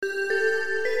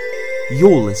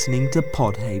You're listening to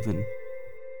Podhaven.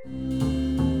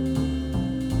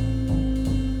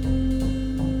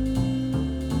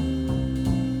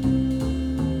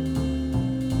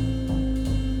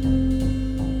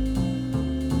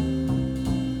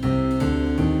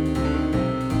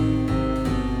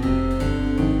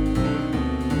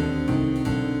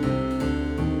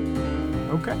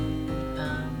 Okay.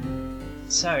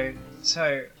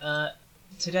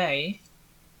 Today,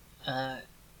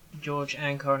 George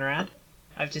and Conrad,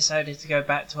 I've decided to go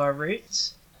back to our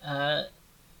roots,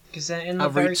 because in the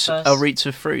Our roots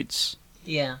of fruits.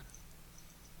 Yeah.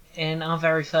 In our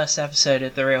very first episode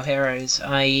of The Real Heroes,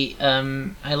 I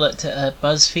looked at a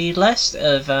BuzzFeed list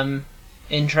of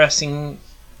interesting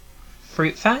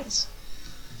fruit facts.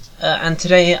 And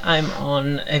today I'm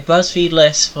on a BuzzFeed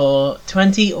list for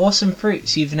 20 awesome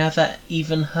fruits you've never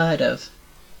even heard of.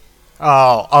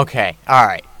 Oh, okay. All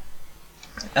right.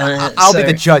 I'll be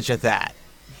the judge of that.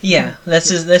 Yeah, this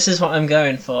is what I'm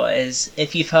going for. Is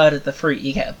if you've heard of the fruit,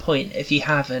 you get a point. If you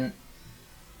haven't,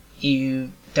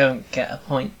 you don't get a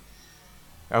point.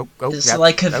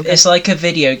 It's like a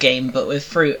video game, but with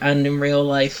fruit and in real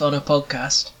life on a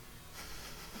podcast.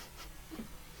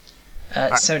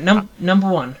 Number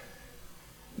one,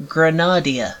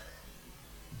 Grenadier.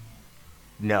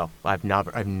 No, I've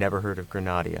never heard of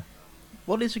Grenadier.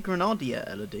 What is a Grenadier,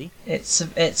 Elodie? It's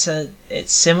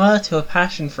similar to a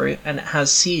passion fruit, and it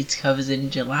has seeds covered in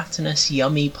gelatinous,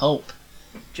 yummy pulp.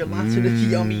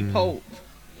 Yummy pulp.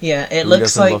 Yeah, it Who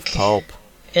looks doesn't like love pulp?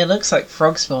 It looks like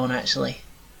frog spawn actually,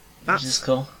 which is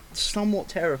cool. Somewhat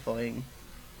terrifying.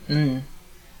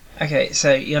 Okay,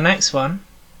 so your next one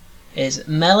is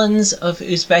melons of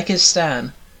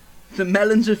Uzbekistan. The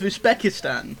melons of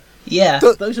Uzbekistan. Yeah.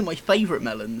 Those are my favourite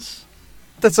melons.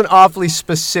 That's an awfully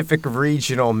specific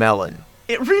regional melon.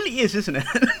 It really is, isn't it?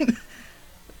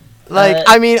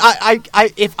 I mean,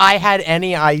 I if I had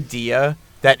any idea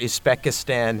that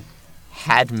Uzbekistan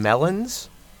had melons,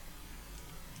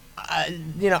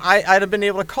 I'd have been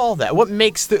able to call that. What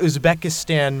makes the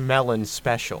Uzbekistan melon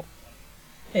special?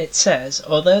 It says,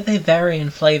 although they vary in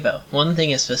flavour, one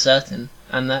thing is for certain,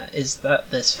 and that is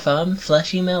that this firm,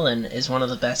 fleshy melon is one of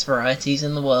the best varieties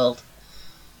in the world.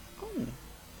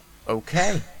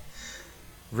 Okay.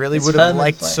 Really It's would have firm and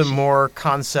liked fleshy. some more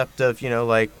concept of,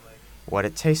 what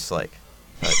it tastes like.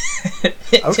 But,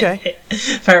 okay.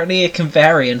 Apparently it can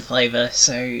vary in flavour,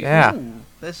 so... Yeah. Ooh,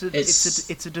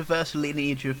 it's a diverse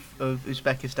lineage of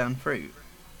Uzbekistan fruit.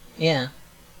 Yeah.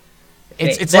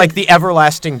 It's like the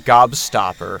everlasting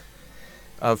gobstopper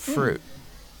of fruit.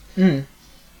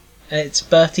 It's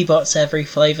Bertie Bott's every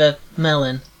flavour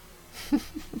melon.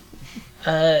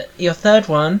 Your third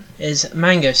one is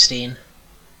mangosteen.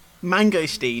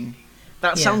 Mangosteen.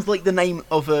 That Yeah. sounds like the name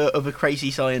of a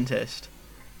crazy scientist.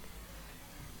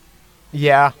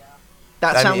 Yeah.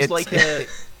 That I sounds mean, like a.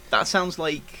 That sounds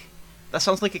like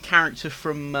a character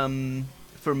from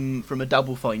a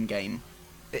Double Fine game.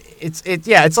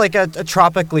 It's like a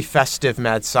tropically festive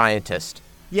mad scientist.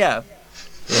 Yeah.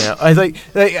 I think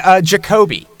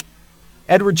Jacoby.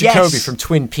 Edward Jacoby Yes. from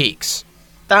Twin Peaks.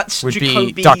 That's Would be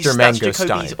Jacoby's, Dr. That's Mangosteen.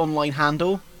 Jacoby's online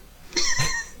handle.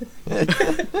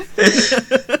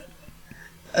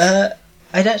 I'd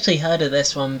actually heard of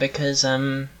this one because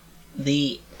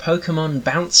the Pokemon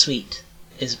Bounce Suite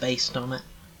is based on it.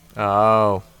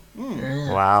 Oh.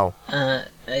 Yeah. Wow.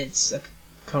 It's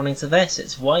according to this,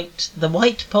 it's white. The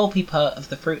white pulpy part of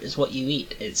the fruit is what you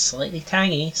eat. It's slightly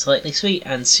tangy, slightly sweet,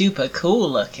 and super cool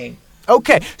looking.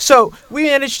 Okay, so we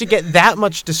managed to get that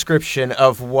much description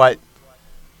of what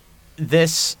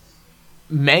this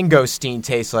mangosteen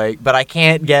tastes like, but I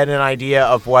can't get an idea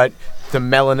of what the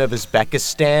melon of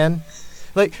Uzbekistan.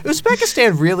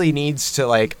 Uzbekistan really needs to,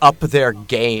 up their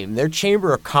game. Their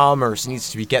Chamber of Commerce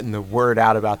needs to be getting the word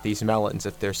out about these melons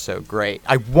if they're so great.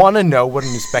 I want to know what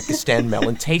an Uzbekistan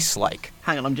melon tastes like.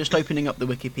 Hang on, I'm just opening up the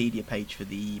Wikipedia page for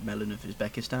the melon of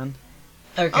Uzbekistan.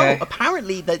 Okay. Oh,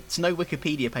 apparently there's no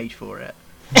Wikipedia page for it.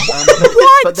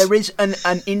 What? But there is an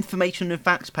information and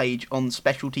facts page on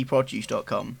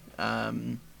specialtyproduce.com.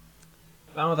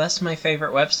 Oh, that's my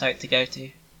favourite website to go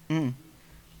to.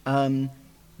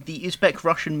 The Uzbek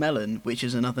Russian melon, which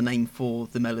is another name for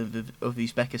the melon of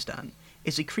Uzbekistan,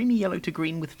 is a creamy yellow to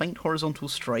green with faint horizontal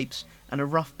stripes and a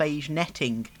rough beige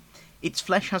netting. Its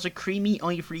flesh has a creamy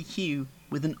ivory hue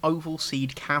with an oval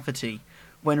seed cavity.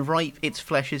 When ripe, its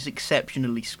flesh is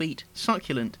exceptionally sweet,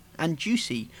 succulent, and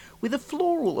juicy, with a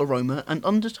floral aroma and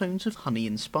undertones of honey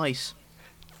and spice.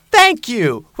 Thank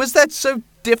you! Was that so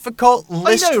difficult,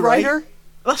 list I know, right? writer?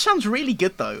 That sounds really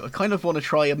good, though. I kind of want to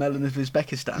try a melon of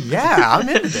Uzbekistan. Yeah, I'm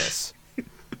into this.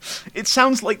 It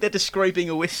sounds like they're describing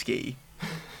a whiskey.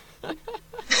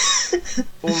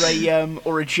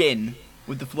 or a gin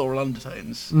with the floral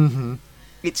undertones. Mm-hmm.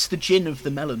 It's the gin of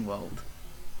the melon world.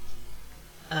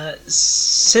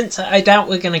 Since I doubt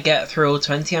we're going to get through all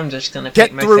 20, I'm just going to Get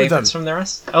pick my through favourites them. from the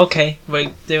rest. Okay,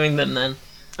 we're doing them then.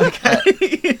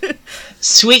 Okay.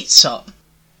 Sweet sop.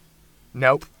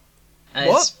 Nope.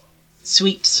 What?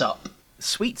 Sweet sop.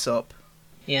 Sweet sop.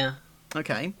 Yeah.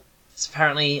 Okay. It's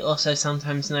apparently also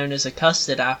sometimes known as a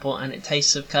custard apple, and it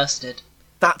tastes of custard.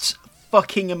 That's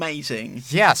fucking amazing.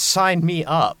 Yeah, sign me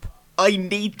up. I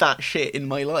need that shit in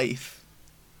my life.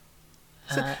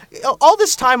 All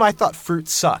this time I thought fruit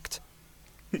sucked.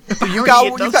 You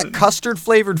got custard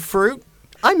flavored fruit?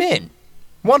 I'm in.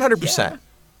 100%. Yeah.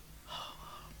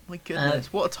 My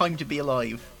goodness, what a time to be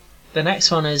alive. The next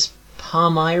one is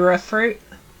Palmyra fruit.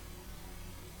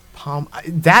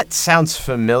 That sounds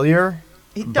familiar,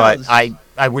 It but does.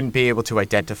 I wouldn't be able to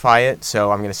identify it,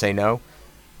 so I'm going to say no.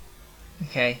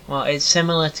 Okay, well, it's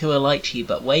similar to a lychee,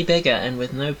 but way bigger and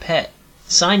with no pit.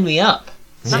 Sign me up.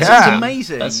 That Yeah. sounds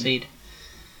amazing. BuzzFeed.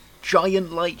 Giant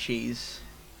lychees.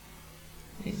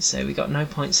 So we got no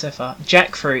points so far.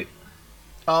 Jackfruit.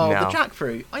 Oh, No. the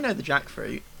jackfruit. I know the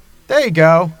jackfruit. There you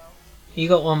go. You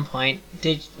got 1 point.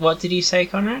 What did you say,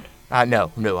 Conrad?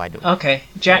 No, I don't. Okay,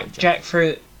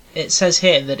 jackfruit. It says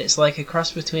here that it's like a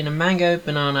cross between a mango,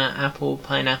 banana, apple,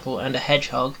 pineapple, and a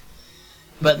hedgehog.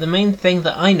 But the main thing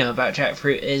that I know about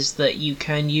jackfruit is that you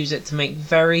can use it to make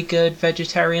very good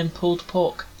vegetarian pulled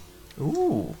pork.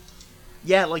 Ooh.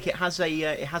 Yeah, like it has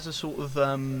a sort of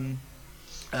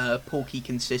porky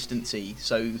consistency.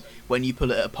 So when you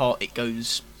pull it apart, it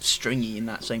goes stringy in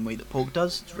that same way that pork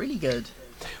does. It's really good.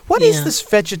 What is Yeah. this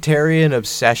vegetarian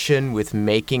obsession with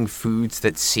making foods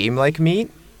that seem like meat?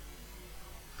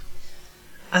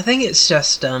 I think it's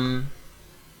just I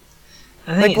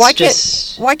think Like,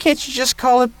 it's why can't you just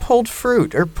call it pulled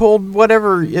fruit or pulled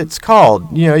whatever it's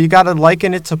called? You know, you got to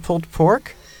liken it to pulled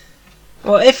pork.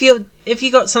 Well, if you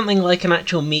got something like an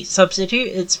actual meat substitute,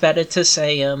 it's better to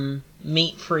say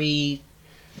meat-free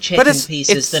chicken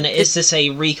pieces than it is to say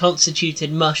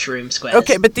reconstituted mushroom squares.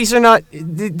 Okay, but these are not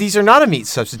a meat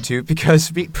substitute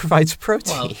because meat provides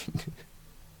protein.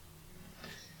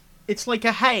 It's like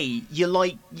a hey,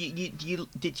 you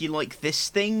did you like this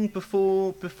thing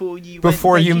before you went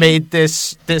Before you veggie? made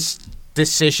this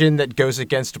decision that goes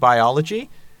against biology.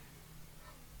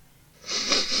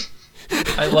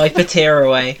 I wipe a tear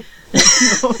away.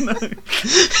 Oh no.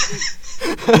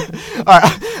 All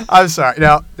right, I'm sorry.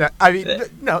 Now, I mean,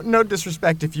 no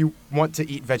disrespect. If you want to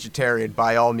eat vegetarian,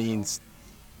 by all means,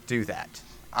 do that.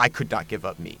 I could not give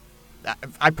up meat.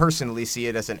 I personally see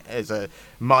it as a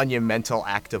monumental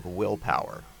act of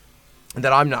willpower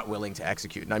that I'm not willing to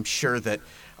execute, and I'm sure that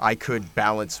I could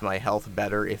balance my health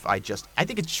better if I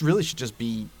think it really should just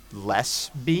be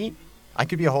less meat. I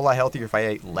could be a whole lot healthier if I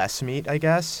ate less meat, I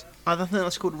guess. I think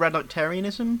that's called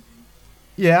reductarianism.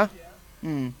 Yeah.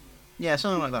 Yeah,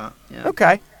 something like that. Yeah.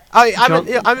 Okay.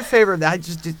 I'm in favor of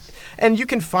that. And you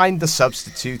can find the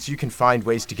substitutes. You can find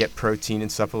ways to get protein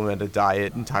and supplement a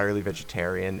diet entirely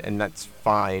vegetarian, and that's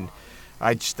fine.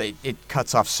 It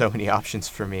cuts off so many options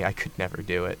for me. I could never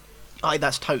do it.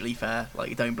 That's totally fair.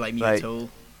 Like, don't blame you at all.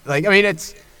 Like, I mean,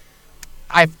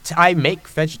 I make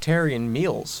vegetarian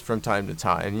meals from time to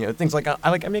time. You know, things like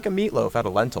I make a meatloaf out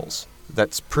of lentils.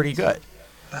 That's pretty good,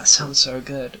 That sounds so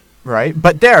good. right?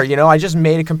 But there, I just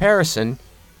made a comparison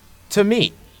to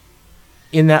meat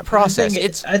in that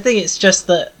process. I think it's just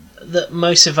that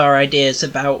most of our ideas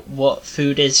about what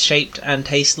food is shaped and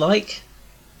tastes like,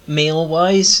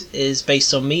 meal-wise, is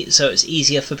based on meat, so it's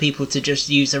easier for people to just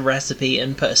use a recipe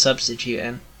and put a substitute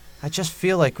in. I just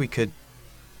feel like we could,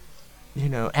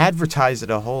 advertise it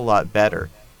a whole lot better.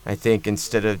 I think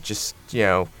instead of just,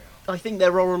 I think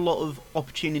there are a lot of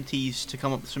opportunities to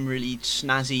come up with some really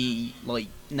snazzy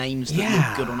names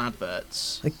that look good on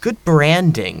adverts. like good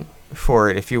branding for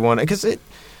it if you want it, because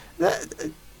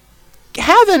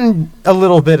having a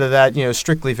little bit of that,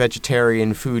 strictly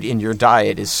vegetarian food in your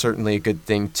diet is certainly a good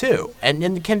thing too, and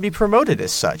it can be promoted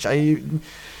as such.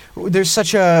 There's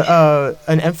such an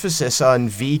emphasis on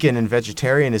vegan and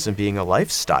vegetarianism being a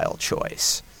lifestyle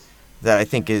choice that I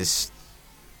think is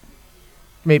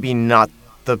maybe not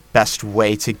the best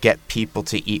way to get people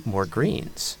to eat more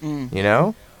greens.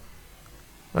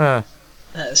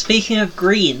 Speaking of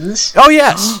greens, Oh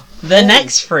yes. the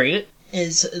next fruit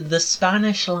is the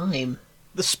Spanish lime.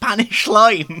 The Spanish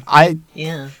lime.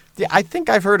 Yeah. I think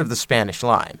I've heard of the Spanish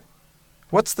lime.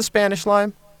 What's the Spanish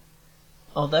lime?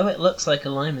 Although it looks like a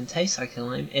lime and tastes like a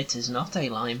lime, it is not a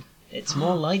lime. It's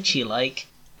more lychee-like,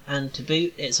 and to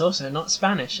boot, it's also not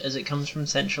Spanish, as it comes from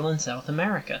Central and South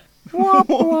America. Wop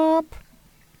wop.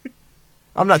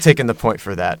 I'm not taking the point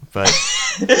for that, but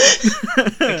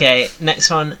Okay, next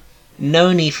one.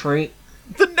 Noni fruit.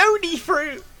 The noni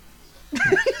fruit.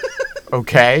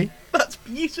 okay. That's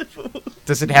beautiful.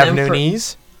 Does it have Known no for-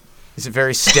 knees? Is it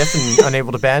very stiff and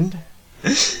unable to bend?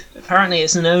 Apparently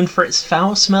it's known for its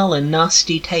foul smell and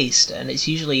nasty taste, and it's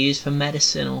usually used for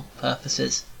medicinal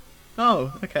purposes.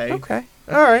 Oh, okay. Okay.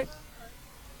 All right.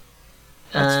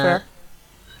 That's Uh, fair.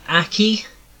 Aki.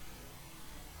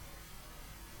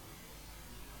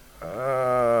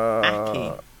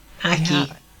 Aki. Aki. Yeah.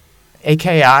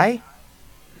 AKI?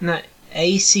 No,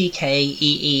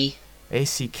 ACKEE.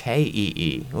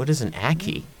 ACKEE. What is an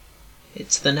Aki?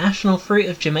 It's the national fruit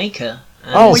of Jamaica.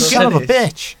 and Oh, it's son of also a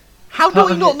bitch! How do Part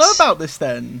I of not know its- about this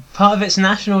then? part of its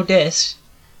national dish,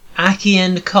 Aki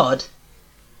and cod.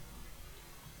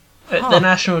 Huh. The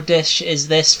national dish is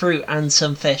this fruit and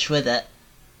some fish with it.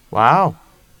 Wow.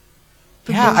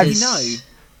 Yeah, How do I you know?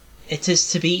 It is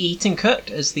to be eaten cooked,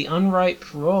 as the unripe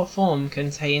raw form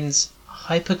contains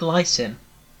hypoglycin,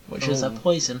 which is a Oh.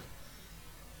 poison.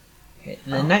 Okay,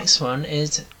 the next one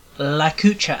is La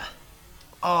Cucha.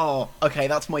 Oh, okay,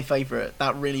 that's my favourite.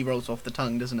 That really rolls off the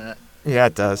tongue, doesn't it? Yeah,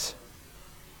 it does.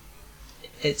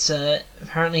 It's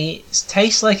apparently it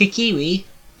tastes like a kiwi,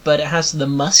 but it has the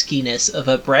muskiness of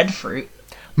a breadfruit.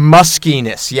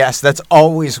 Muskiness. Yes, that's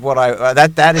always what I.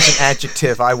 That is an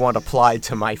adjective I want applied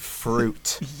to my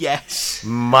fruit. Yes.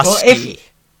 Musky.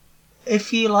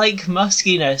 If you like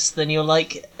muskiness, then you'll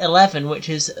like 11, which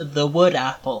is the wood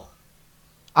apple.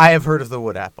 I have heard of the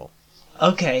wood apple.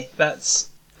 Okay, that's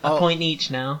a Oh. point each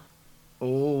now.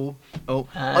 Oh.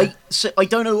 I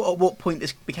don't know at what point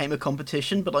this became a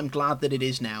competition, but I'm glad that it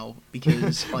is now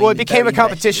because Well, I'm it became a very invested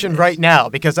competition in it. right now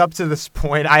because up to this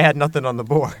point I had nothing on the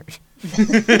board.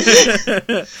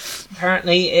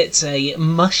 Apparently, it's a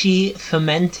mushy,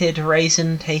 fermented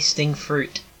raisin-tasting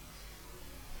fruit,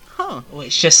 Huh?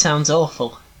 which just sounds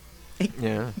awful.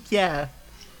 Yeah. Yeah.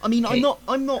 I mean, Okay.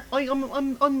 I'm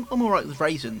alright with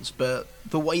raisins, but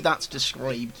the way that's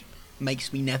described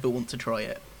makes me never want to try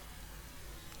it.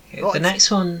 Okay, Well, the it's-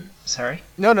 next one, sorry.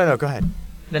 No, go ahead.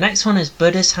 The next one is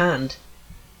Buddha's hand.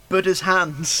 Buddha's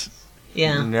hands.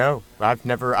 Yeah. No, I've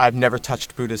never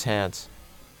touched Buddha's hands.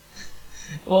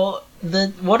 Well,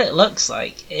 what it looks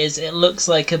like is it looks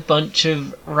like a bunch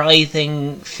of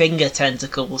writhing finger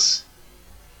tentacles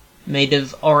made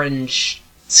of orange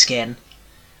skin,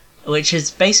 which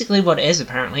is basically what it is.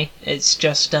 Apparently, it's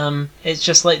just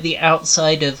like the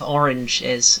outside of orange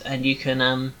is, and you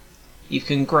can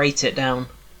grate it down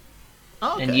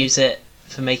Oh, okay. and use it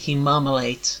for making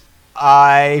marmalade.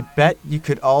 I bet you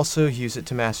could also use it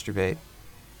to masturbate.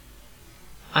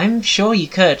 I'm sure you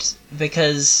could,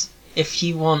 because if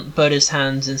you want Buddha's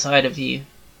hands inside of you,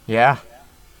 Yeah.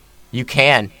 You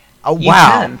can. Oh you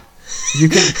wow. can. You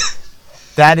can.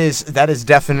 That is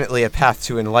definitely a path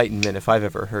to enlightenment if I've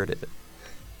ever heard it.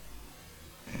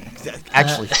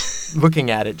 Actually, looking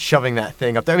at it, shoving that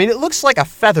thing up there. I mean, it looks like a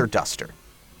feather duster,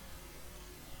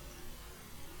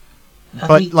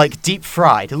 but like deep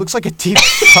fried. It looks like a deep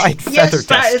fried feather Yes,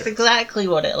 that is duster. exactly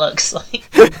what it looks like.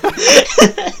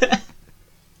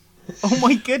 Oh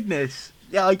my goodness.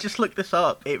 Yeah, I just looked this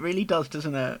up. It really does,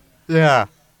 doesn't it? Yeah.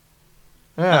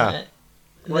 Yeah.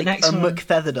 The Like next a one,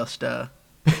 McFeather duster.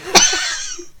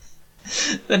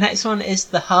 the next one is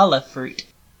the hala fruit.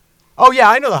 Oh yeah,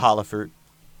 I know the challah fruit.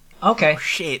 Okay, Oh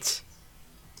shit.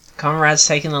 Conrad's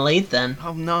taking the lead then.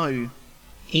 Oh no.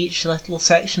 Each little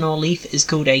section or leaf is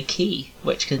called a key,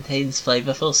 which contains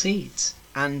flavorful seeds.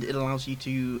 And it allows you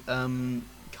to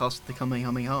cast the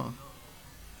Kamehameha.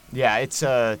 Yeah, it's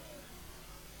a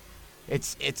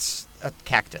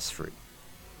cactus fruit.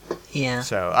 Yeah.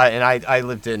 So I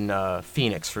lived in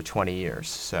Phoenix for 20 years.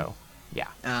 So yeah,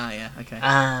 Ah, yeah,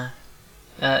 okay.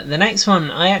 The next one,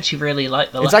 I actually really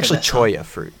like the look it's actually of this one. cholla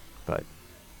fruit, but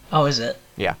Oh, is it?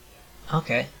 yeah.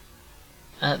 Okay.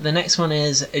 The next one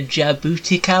is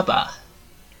Jabuticaba.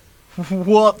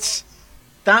 What?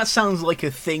 That sounds like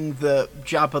a thing that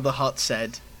Jabba the Hutt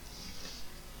said.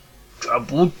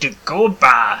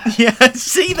 Jabuticaba! Yeah,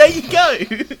 see, there you go.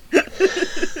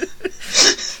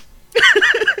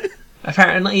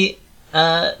 Apparently,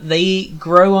 they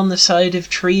grow on the side of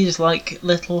trees like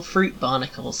little fruit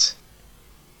barnacles.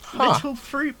 Huh. Little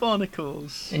fruit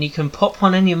barnacles. And you can pop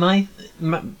one in your mouth,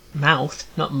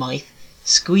 not mouth,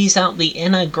 squeeze out the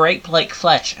inner grape-like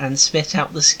flesh and spit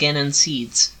out the skin and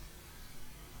seeds.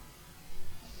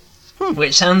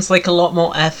 Which sounds like a lot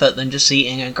more effort than just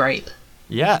eating a grape.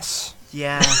 Yes.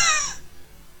 Yeah,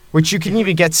 Which you can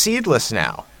even get seedless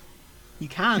now. you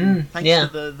can, thanks yeah.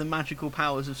 to the magical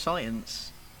powers of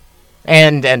science.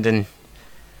 And big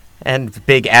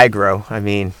aggro. I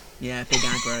mean, Yeah, big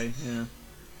aggro, yeah.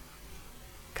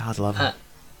 God love him.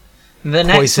 The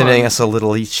next Poisoning one, us a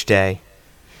little each day.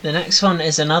 The next one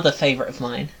is another favourite of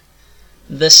mine.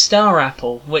 The star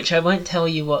apple, which I won't tell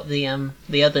you what the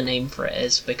other name for it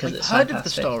is because I've it's heard fantastic. of the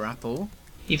star apple.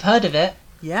 You've heard of it?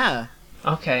 Yeah.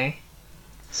 Okay.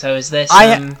 So is this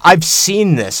I've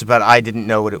seen this, but I didn't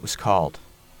know what it was called.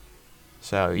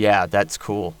 So yeah, that's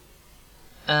cool.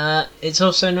 it's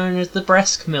also known as the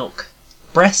breast milk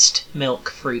fruit.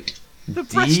 The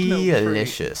breast milk fruit.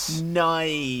 Delicious.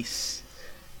 Nice.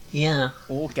 Yeah.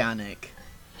 Organic.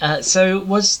 So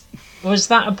was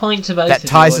that a point to both That of you,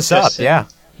 ties or us up, just a- yeah.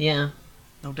 Yeah.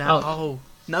 No doubt. Oh.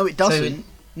 No, it doesn't.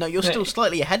 No, you're still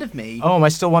slightly ahead of me. Oh, am I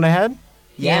still one ahead?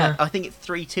 Yeah. I think it's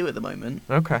 3-2 at the moment.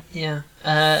 Okay. Yeah.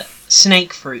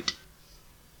 Snake fruit.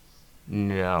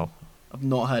 No. I've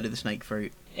not heard of the snake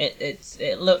fruit.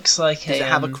 It looks like Does it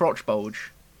have a crotch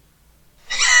bulge?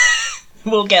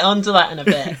 We'll get onto that in a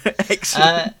bit.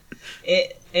 Excellent.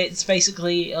 It's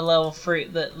basically a little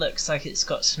fruit that looks like it's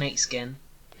got snake skin.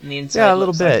 And the inside Yeah, a little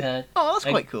looks bit. like Oh, that's a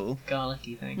quite cool.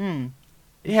 garlicky thing. Hmm.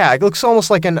 Yeah, it looks almost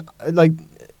like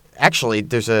actually,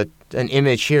 there's an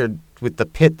image here with the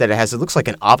pit that it has. It looks like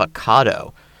an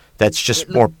avocado that's just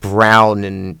more brown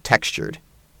and textured.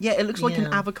 Yeah, it looks like an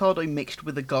Yeah. avocado mixed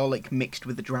with a garlic mixed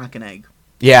with a dragon egg.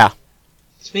 Yeah.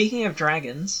 Speaking of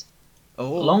dragons,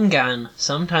 Oh. longan,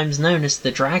 sometimes known as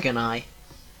the dragon eye.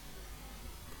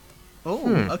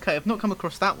 Oh, okay. I've not come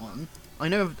across that one. I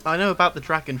know about the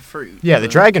dragon fruit. Yeah, the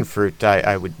but- dragon fruit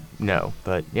I would know,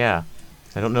 but yeah.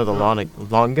 I don't know the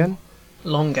longan.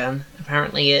 Longan.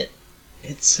 Apparently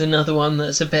it's another one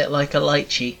that's a bit like a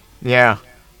lychee. Yeah.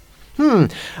 I'm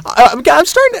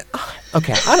starting to...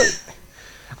 Okay,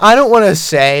 I don't want to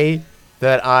say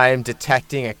that I'm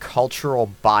detecting a cultural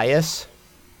bias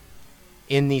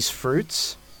in these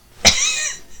fruits,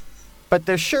 but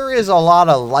there sure is a lot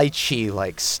of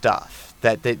lychee-like stuff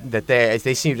that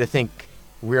they seem to think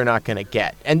we're not going to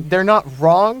get. And they're not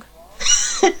wrong,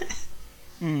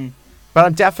 but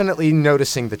I'm definitely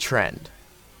noticing the trend.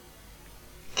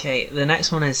 Okay, the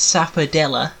next one is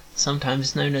sapodilla,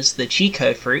 sometimes known as the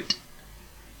Chico fruit.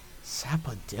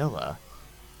 Sapodilla?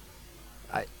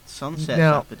 Sunset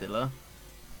No. sapodilla.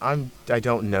 I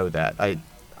don't know that.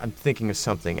 I'm thinking of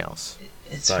something else.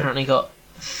 It's Right. apparently got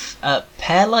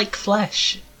pear-like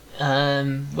flesh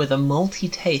with a malty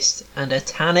taste and a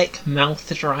tannic,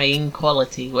 mouth-drying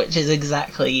quality, which is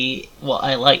exactly what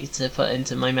I like to put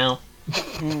into my mouth.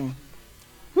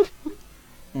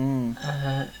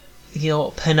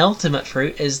 Your penultimate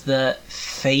fruit is the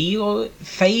feijoa,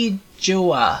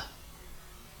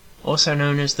 also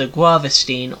known as the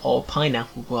guavastine or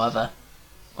pineapple guava.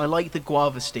 I like the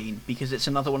guavastine because it's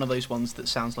another one of those ones that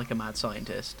sounds like a mad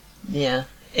scientist. Yeah,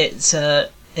 it's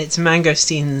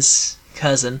mangosteen's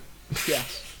cousin,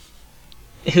 Yes.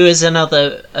 who is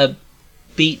another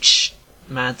beach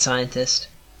mad scientist.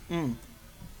 Mm.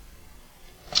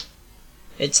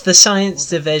 It's the science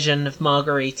division of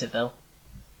Margaritaville.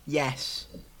 Yes.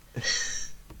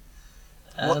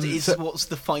 Um, What's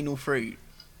the final fruit?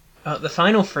 The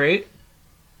final fruit.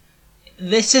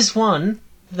 This is one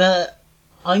that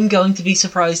I'm going to be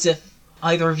surprised if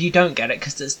either of you don't get it,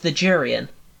 because it's the durian.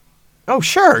 Oh,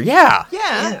 sure, yeah.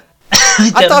 Yeah.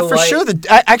 I don't thought know for why- sure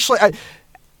that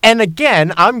and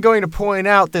again, I'm going to point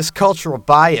out this cultural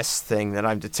bias thing that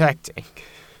I'm detecting.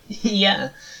 Yeah.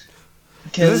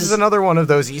 This is another one of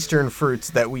those Eastern fruits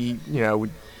that we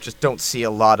just don't see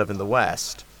a lot of in the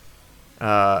West.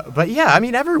 But yeah, I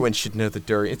mean, everyone should know the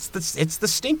durian. It's the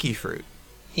stinky fruit.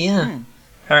 Yeah.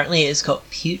 Apparently it's got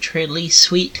putridly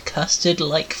sweet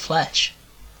custard-like flesh.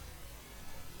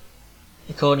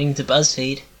 According to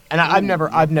BuzzFeed. And I've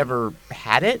never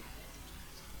had it.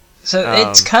 So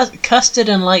it's custard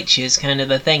and lychee is kind of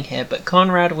the thing here, but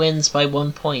Conrad wins by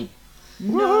 1 point.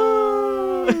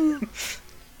 No.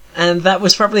 And that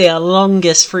was probably our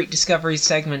longest fruit discovery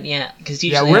segment yet, because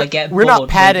usually I get bored. we're not way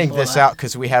padding before this that. out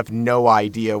because we have no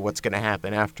idea what's going to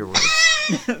happen afterwards.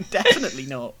 Definitely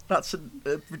not. That's a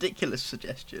ridiculous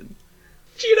suggestion.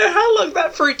 Do you know how long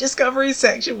that fruit discovery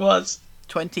section was?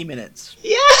 20 minutes.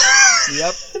 Yeah!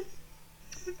 Yep.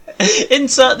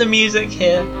 Insert the music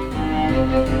here.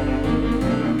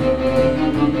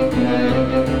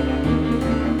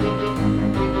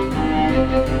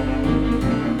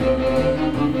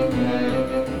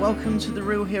 Welcome to the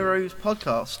Real Heroes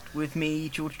podcast with me,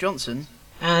 George Johnson,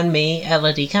 And me,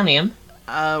 Elodie Cunningham.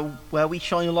 where we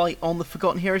shine a light on the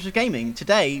forgotten heroes of gaming.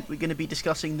 Today, we're going to be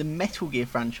discussing the Metal Gear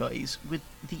franchise with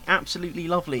the absolutely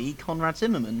lovely Conrad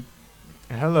Zimmerman.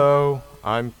 Hello,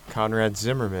 I'm Conrad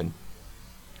Zimmerman.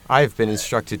 I've been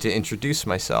instructed to introduce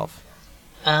myself.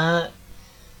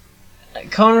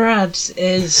 Conrad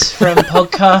is from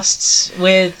podcasts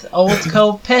with old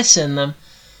cold piss in them.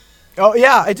 Oh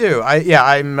yeah, I do.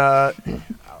 I'm.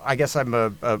 I guess I'm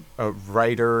a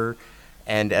writer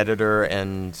and editor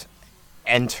and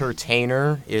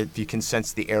entertainer. If you can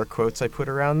sense the air quotes I put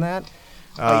around that.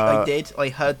 I did. I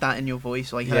heard that in your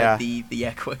voice. I heard the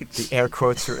air quotes. The air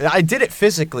quotes. I did it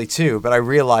physically too, but I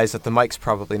realized that the mic's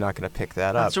probably not going to pick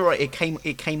that up. That's all right. It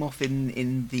came off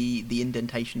in the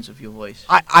indentations of your voice.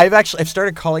 I've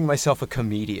started calling myself a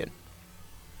comedian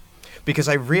because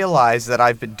I realized that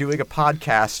I've been doing a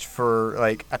podcast for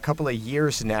like a couple of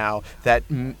years now that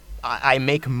I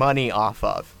make money off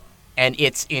of, and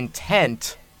its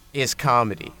intent is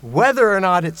comedy, whether or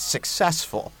not it's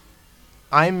successful.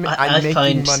 I'm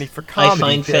making money for comedy. I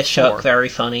find Fish Shark very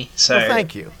funny. So well,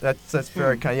 thank you. That's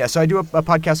very kind. Yeah, so I do a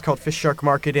podcast called Fish Shark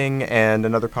Marketing and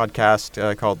another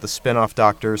podcast called The Spin-Off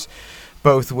Doctors,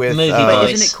 both with Movie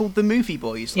Boys. Isn't it called The Movie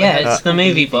Boys? Yeah, it's The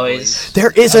Movie Boys.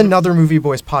 There is another Movie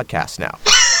Boys podcast now.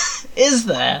 Is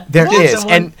there? There is,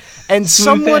 and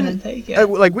someone take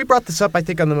we brought this up, I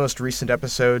think, on the most recent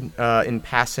episode in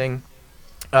passing.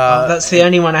 That's the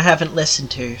only one I haven't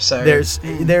listened to. So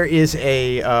there is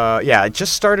a it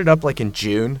just started up like in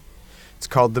June. It's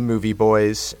called The Movie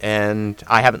Boys, and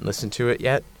I haven't listened to it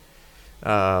yet.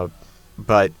 But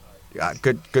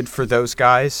good for those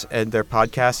guys and their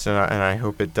podcast, and I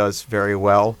hope it does very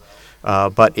well.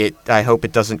 But I hope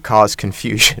it doesn't cause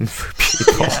confusion for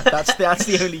people. Yeah, that's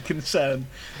the only concern.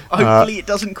 Hopefully, it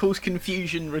doesn't cause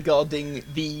confusion regarding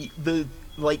the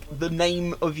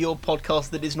name of your podcast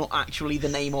that is not actually the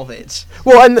name of it.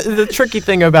 Well, and the tricky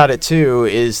thing about it too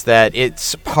is that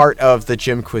it's part of the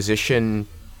Jimquisition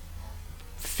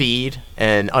feed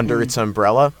and under its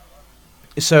umbrella.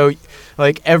 So,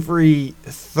 like every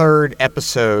third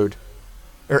episode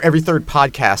or every third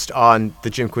podcast on the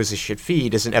Jimquisition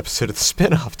feed is an episode of the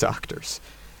Spin-Off Doctors.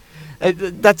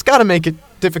 That's got to make it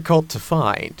difficult to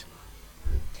find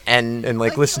and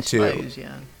listen to.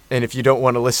 Yeah. And if you don't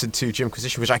want to listen to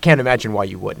Jimquisition, which I can't imagine why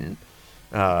you wouldn't.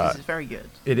 It's very good.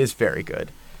 It is very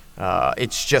good.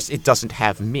 It's just, it doesn't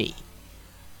have me.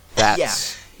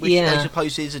 That's... Which I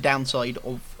suppose is a downside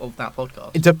of that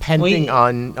podcast. Depending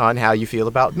on how you feel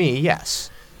about me, yes.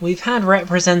 We've had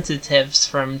representatives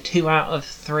from 2 out of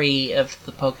 3 of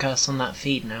the podcasts on that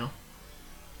feed now.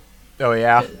 Oh,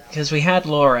 yeah? Because we had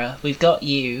Laura, we've got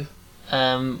you,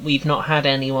 we've not had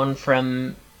anyone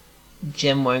from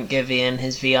Jim Won't Give Ian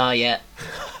his VR yet.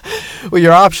 Well,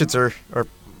 your options are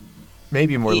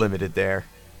maybe more limited there.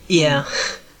 Yeah.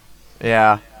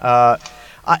 Yeah.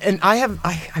 And I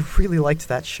really liked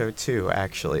that show too,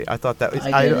 actually. I thought that was...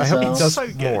 I hope it does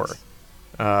more.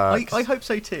 I hope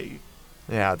so too.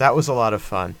 Yeah, that was a lot of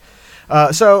fun.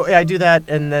 So I do that,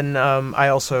 and then I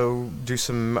also do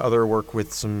some other work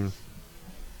with some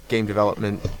game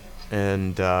development,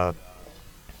 and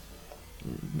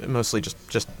mostly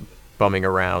just bumming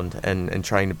around and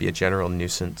trying to be a general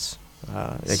nuisance.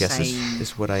 I guess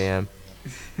is what I am.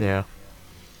 Yeah.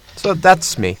 So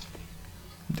that's me.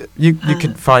 You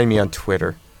can find me on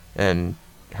Twitter and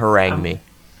harangue me.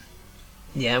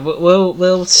 Yeah,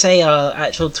 we'll say our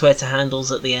actual Twitter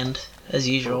handles at the end, as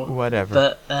usual.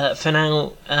 Whatever. But for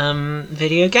now,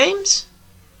 video games?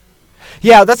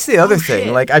 Yeah, that's the other thing.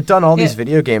 Shit. Like, I've done all these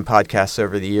video game podcasts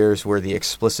over the years where the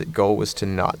explicit goal was to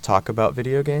not talk about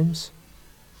video games.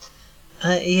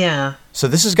 Yeah. So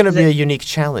this is going to be a unique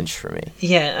challenge for me.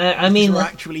 Yeah, I mean... We're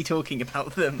actually talking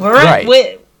about them.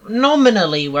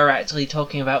 Nominally, we're actually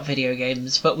talking about video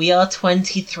games, but we are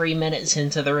 23 minutes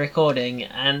into the recording,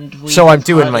 and we... So I'm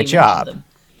doing my job.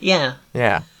 Yeah.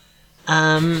 Yeah.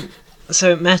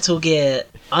 So, Metal Gear.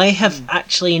 I have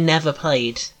actually never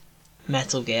played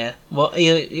Metal Gear. What are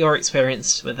your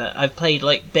experience with it? I've played,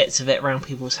 bits of it around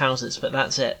people's houses, but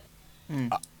that's it.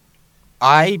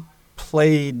 I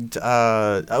played...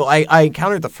 I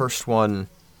encountered the first one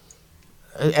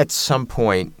at some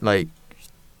point,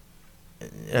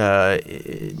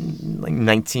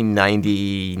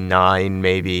 1999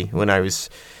 maybe, when I was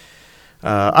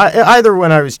either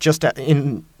when I was just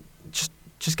getting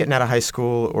out of high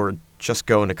school or just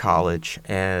going to college,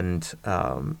 and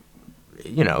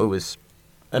it was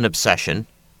an obsession,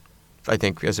 I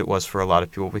think, as it was for a lot of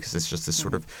people, because it's just this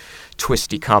sort of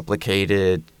twisty,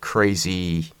 complicated,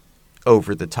 crazy,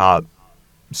 over the top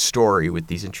story with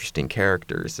these interesting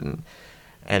characters, and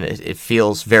it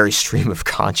feels very stream of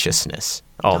consciousness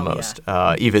almost,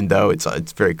 even though it's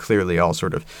very clearly all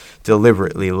sort of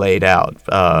deliberately laid out.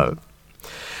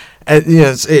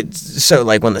 And so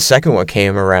when the second one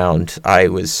came around, I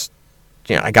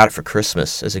got it for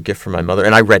Christmas as a gift from my mother,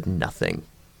 and I read nothing,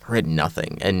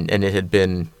 and it had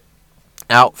been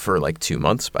out for like 2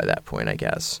 months by that point, I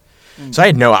guess. So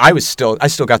I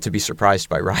still got to be surprised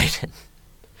by Raiden.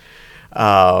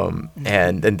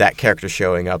 And then that character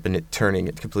showing up and it turning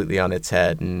it completely on its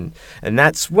head. And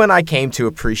that's when I came to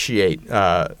appreciate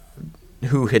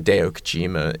who Hideo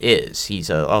Kojima is. He's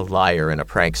a liar and a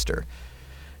prankster.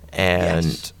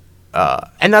 And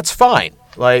that's fine.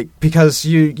 Like, because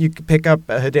you can pick up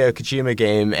a Hideo Kojima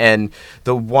game and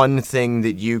the one thing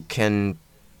that you can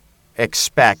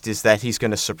expect is that he's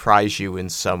going to surprise you in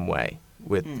some way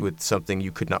with something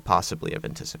you could not possibly have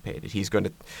anticipated. He's going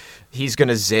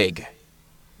to zig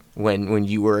when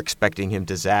you were expecting him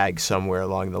to zag somewhere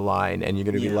along the line, and you're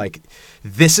going to be like,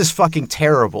 this is fucking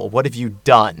terrible. What have you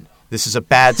done? This is a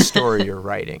bad story you're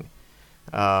writing.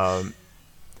 And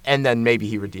then maybe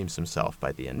he redeems himself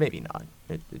by the end. Maybe not.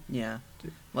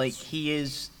 Like, he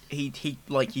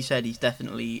like you said, he's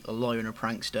definitely a liar and a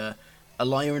prankster. A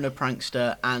liar and a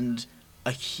prankster, and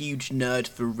a huge nerd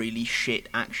for really shit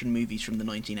action movies from the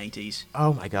 1980s.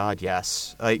 Oh my god,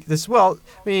 yes. Like this. Well,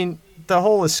 I mean, the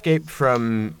whole Escape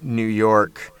from New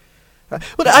York.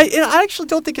 But I actually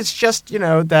don't think it's just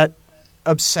that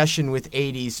obsession with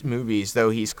 80s movies,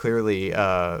 though he's clearly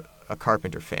a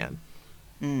Carpenter fan.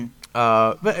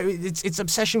 But it's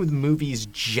obsession with movies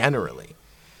generally.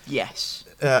 Yes.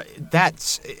 I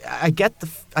get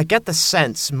the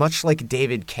sense, much like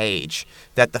David Cage,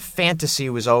 that the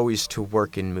fantasy was always to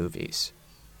work in movies.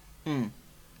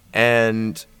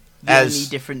 And the only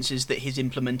difference is that his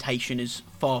implementation is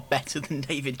far better than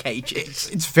David Cage's.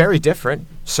 It's very different,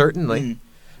 certainly.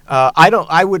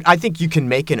 I think you can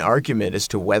make an argument as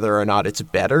to whether or not it's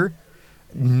better.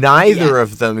 Neither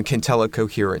of them can tell a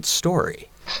coherent story.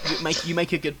 You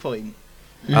make a good point.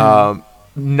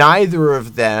 Neither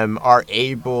of them are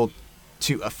able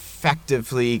to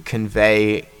effectively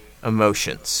convey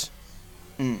emotions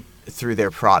through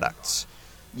their products.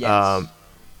 Yes.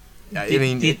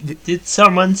 Did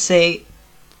someone say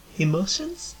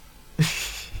emotions?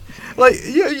 Like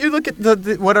you look at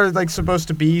the what are like supposed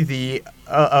to be the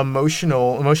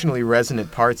emotionally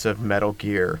resonant parts of Metal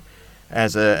Gear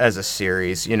as a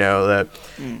series. The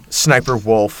Sniper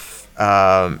Wolf,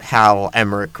 Hal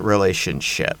Emmerich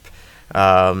relationship.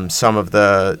 Some of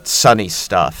the Sunny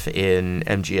stuff in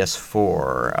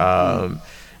MGS4.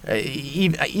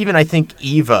 Even I think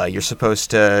Eva, you're supposed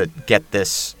to get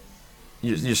this.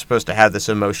 You're supposed to have this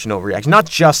emotional reaction, not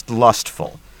just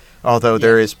lustful, although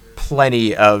there is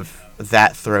plenty of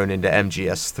that thrown into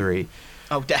MGS3.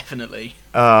 Oh, definitely.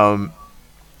 But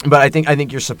I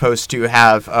think you're supposed to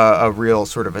have a real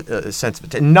sort of a sense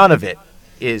of it. None of it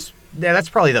is. Yeah, that's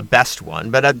probably the best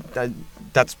one, but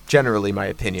that's generally my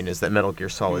opinion, is that Metal Gear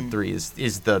Solid 3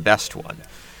 is the best one.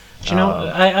 Do you know,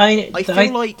 I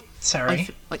feel like... Sorry.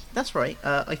 That's right.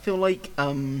 I feel like,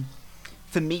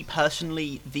 for me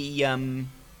personally, the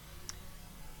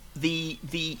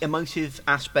emotive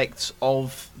aspects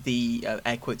of the,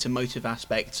 air quotes, emotive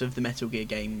aspects of the Metal Gear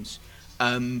games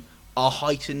are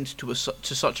heightened to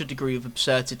such a degree of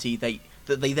absurdity that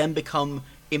they then become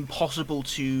impossible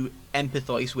to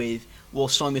empathise with, while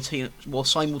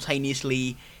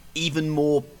simultaneously even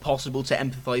more possible to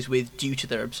empathise with due to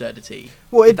their absurdity.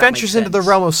 Well, it ventures into the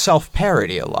realm of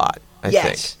self-parody a lot, I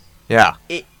think. Yeah.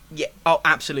 Oh,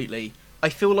 absolutely. I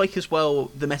feel like, as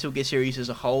well, the Metal Gear series as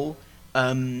a whole,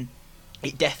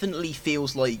 it definitely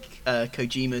feels like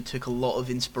Kojima took a lot of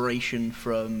inspiration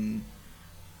from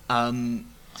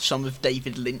some of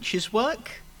David Lynch's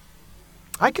work.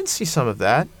 I can see some of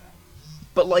that.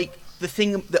 But, like, the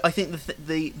thing that I think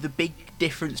the big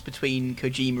difference between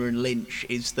Kojima and Lynch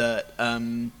is that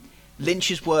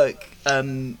Lynch's work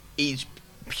is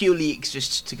purely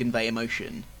exists to convey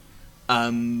emotion,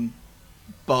 but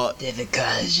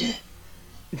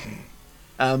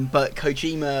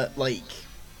Kojima,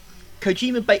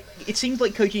 it seems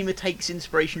like Kojima takes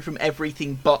inspiration from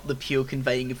everything but the pure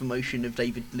conveying of emotion of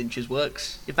David Lynch's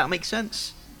works, if that makes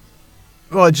sense.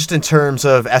 Well, just in terms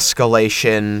of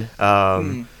escalation,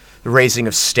 the raising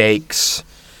of stakes,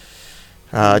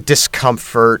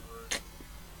 discomfort.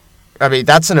 I mean,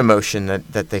 that's an emotion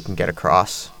that they can get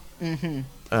across. I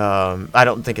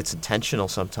don't think it's intentional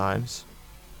sometimes.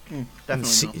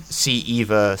 Definitely not. See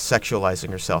Eva sexualizing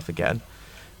herself again.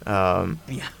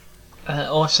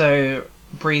 Also,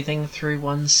 breathing through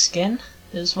one's skin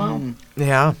as well.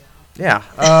 Yeah.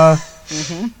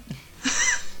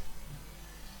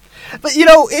 But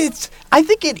I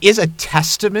think it is a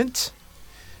testament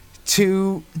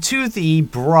to the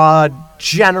broad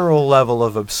general level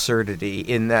of absurdity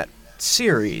in that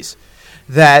series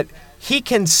that he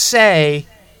can say,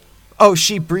 "Oh,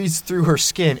 she breathes through her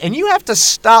skin," and you have to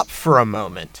stop for a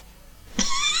moment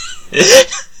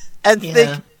and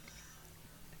think,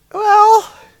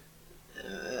 Well,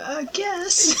 I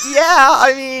guess. yeah,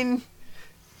 I mean,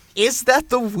 is that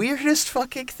the weirdest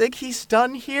fucking thing he's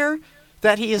done here?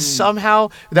 That he is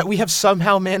that we have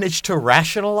somehow managed to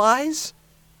rationalize?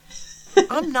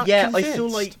 I'm not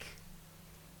convinced.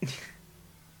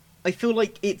 I feel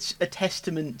like it's a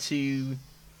testament to,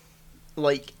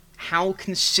 like, how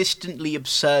consistently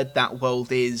absurd that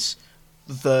world is,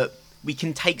 that we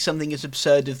can take something as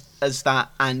absurd as that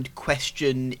and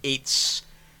question the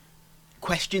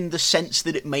sense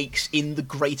that it makes in the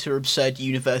greater absurd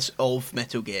universe of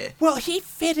Metal Gear. Well, he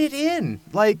fit it in.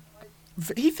 Like,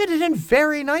 he fit it in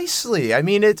very nicely. I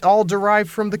mean, it's all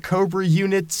derived from the Cobra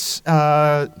Unit's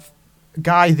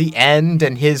guy, The End,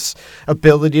 and his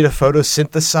ability to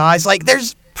photosynthesize. Like,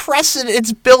 there's precedent.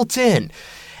 It's built in.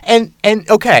 And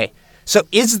okay, so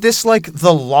is this, like,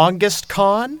 the longest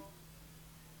con?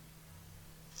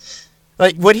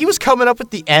 Like, when he was coming up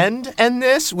with The End and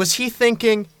this, was he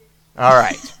thinking, all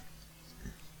right,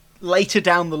 later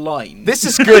down the line, this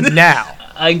is good now.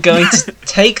 I'm going to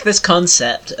take this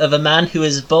concept of a man who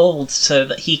is bald so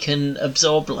that he can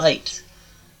absorb light.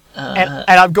 And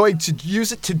I'm going to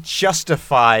use it to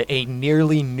justify a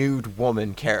nearly nude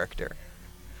woman character.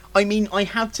 I mean, I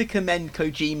have to commend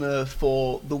Kojima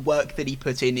for the work that he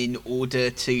put in order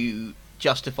to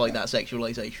justify that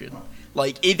sexualization.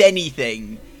 Like, if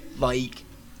anything, like,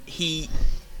 he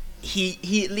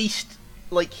at least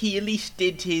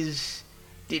did his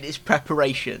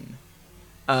preparation.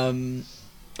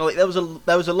 Like, there was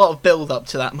a lot of build up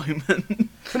to that moment.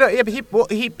 No, yeah, but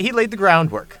he laid the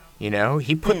groundwork. You know,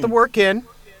 he put the work in.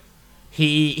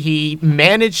 He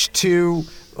managed to.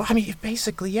 I mean,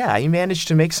 basically, yeah, he managed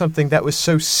to make something that was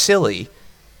so silly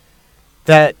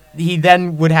that he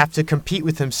then would have to compete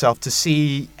with himself to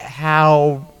see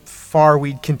how far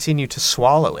we'd continue to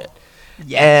swallow it.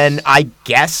 Yes. And I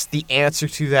guess the answer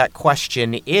to that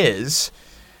question is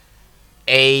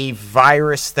a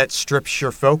virus that strips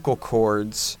your vocal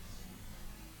cords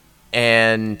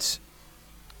and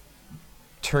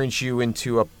turns you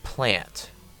into a plant.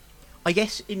 I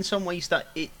guess in some ways that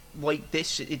it, like,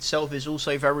 this itself is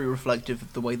also very reflective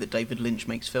of the way that David Lynch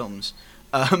makes films.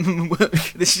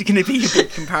 This is going to be a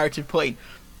big comparative point.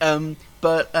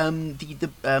 But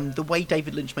the way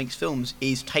David Lynch makes films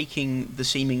is taking the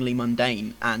seemingly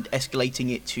mundane and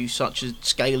escalating it to such a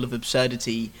scale of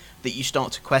absurdity that you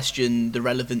start to question the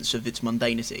relevance of its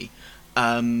mundanity.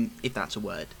 If that's a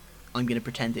word. I'm going to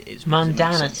pretend it is.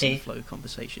 Mundanity. Flow of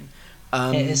conversation.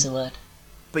 It is a word.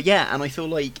 But yeah, and I feel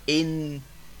like in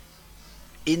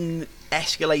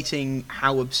escalating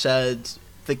how absurd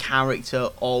the character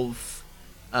of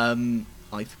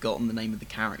I've forgotten the name of the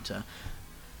character.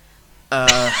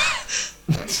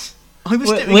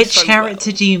 Which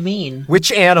character do you mean?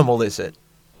 Which animal is it?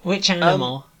 Which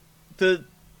animal? The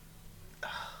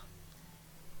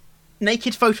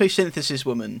naked photosynthesis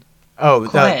woman. Oh,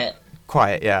 Quiet.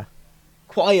 Quiet, yeah.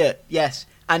 Quiet, yes.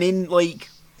 And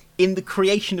in the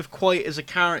creation of Quiet as a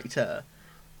character,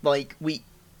 like,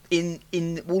 in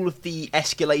all of the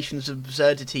escalations of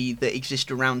absurdity that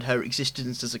exist around her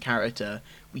existence as a character,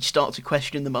 we start to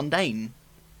question the mundane.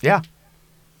 Yeah.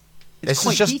 It's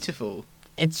quite beautiful.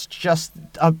 It's just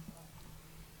a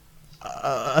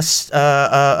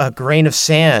grain of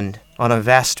sand on a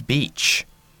vast beach.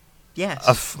 Yes.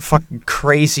 Of fucking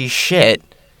crazy shit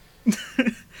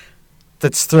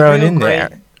that's thrown in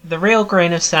there. The real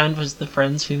grain of sand was the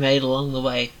friends we made along the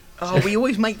way. Oh, we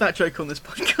always make that joke on this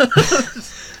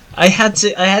podcast. I had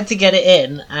to get it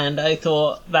in, and I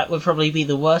thought that would probably be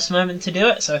the worst moment to do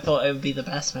it, so I thought it would be the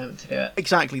best moment to do it.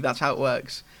 Exactly, that's how it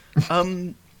works.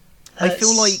 I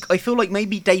feel like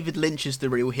maybe David Lynch is the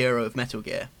real hero of Metal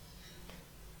Gear.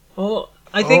 Well,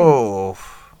 I think. Oh,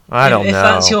 I don't know. If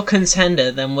that's your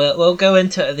contender, then we'll go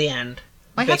into it at the end.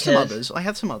 I have some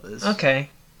others. Okay.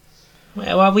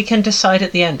 Well, we can decide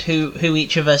at the end who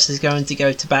each of us is going to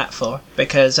go to bat for,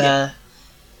 because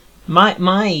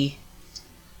my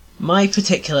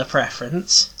particular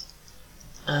preference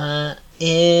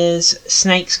is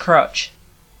Snake's crotch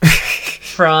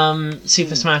from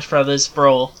Super Smash Bros.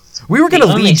 Brawl. We were going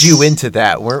to lead you into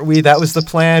that, weren't we? That was the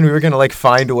plan. We were going to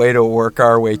find a way to work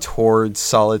our way towards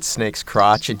Solid Snake's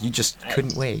crotch, and you just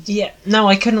couldn't wait. Yeah, no,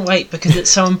 I couldn't wait because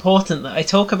it's so important that I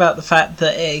talk about the fact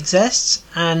that it exists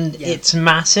and it's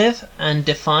massive and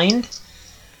defined.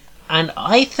 And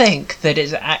I think that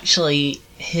it's actually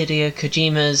Hideo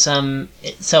Kojima's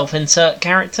self-insert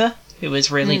character who is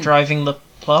really driving the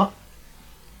plot.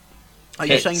 Are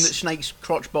you saying that Snake's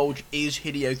crotch bulge is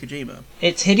Hideo Kojima?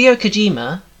 It's Hideo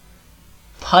Kojima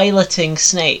piloting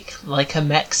Snake like a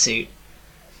mech suit.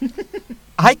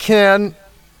 I can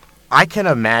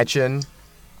imagine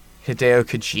Hideo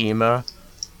Kojima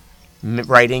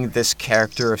writing this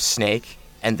character of Snake,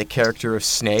 and the character of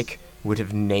Snake would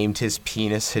have named his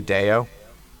penis Hideo?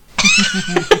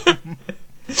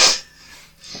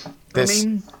 This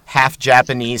half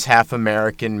Japanese, half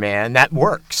American man, that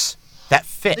works. That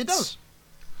fits. It does.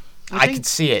 I could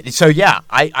see it. So yeah,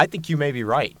 I think you may be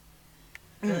right.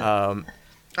 And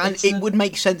it would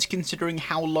make sense considering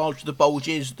how large the bulge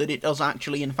is that it does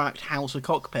actually, in fact, house a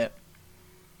cockpit.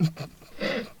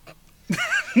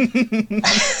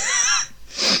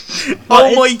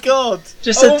 Oh my god!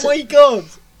 My god!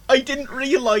 I didn't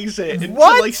realise it until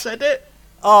I said it.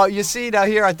 Oh, you see, now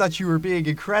here I thought you were being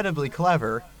incredibly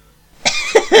clever.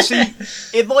 See,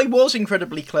 if I was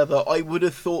incredibly clever, I would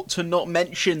have thought to not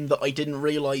mention that I didn't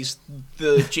realise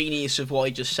the genius of what I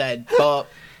just said, but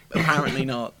apparently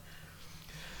not.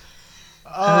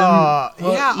 I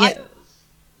don't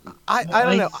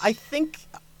know. I think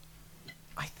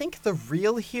the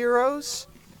real heroes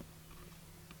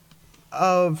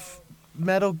of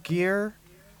Metal Gear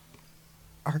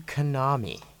are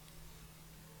Konami.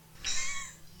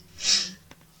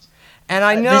 And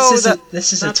I know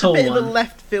this is a that's tall a bit one. of a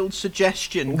left field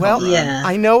suggestion. Well, Conrad. yeah.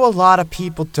 I know a lot of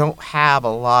people don't have a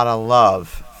lot of love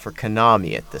for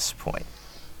Konami at this point.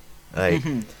 Like,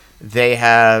 they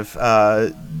have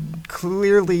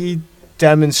clearly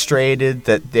demonstrated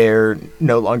that they're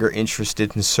no longer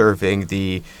interested in serving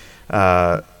the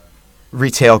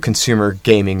retail consumer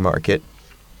gaming market.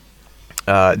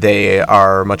 They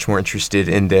are much more interested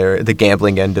in the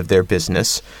gambling end of their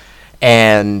business.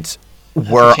 And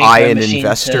were I an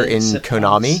investor in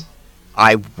Konami,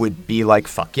 I would be like,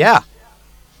 fuck yeah.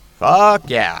 Fuck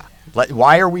yeah.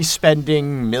 Why are we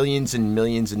spending millions and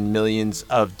millions and millions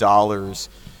of dollars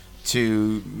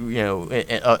to,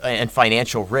 and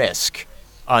financial risk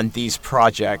on these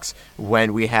projects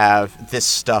when we have this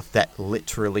stuff that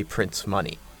literally prints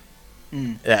money?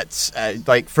 That's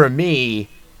like, for me,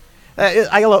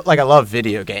 I love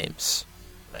video games.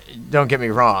 Don't get me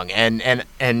wrong, and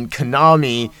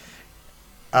Konami,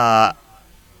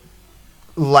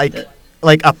 like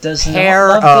a Does pair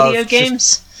not love of video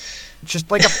games.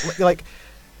 just like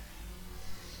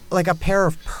a pair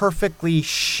of perfectly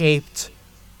shaped,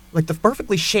 like the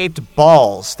perfectly shaped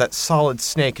balls that Solid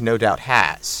Snake no doubt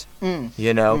has.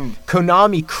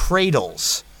 Konami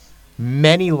cradles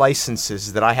many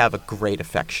licenses that I have a great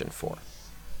affection for.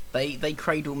 They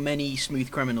cradle many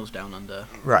smooth criminals down under.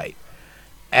 Right.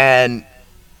 And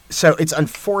so it's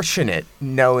unfortunate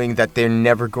knowing that they're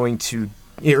never going to,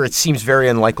 or it seems very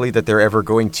unlikely that they're ever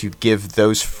going to give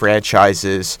those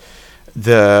franchises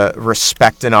the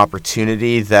respect and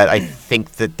opportunity that I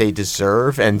think that they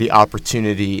deserve, and the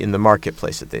opportunity in the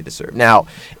marketplace that they deserve. Now,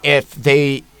 if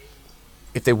they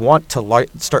want to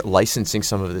start licensing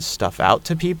some of this stuff out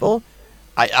to people,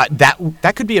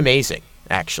 that could be amazing.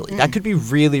 Actually, that could be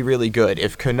really, really good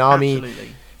if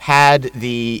Konami had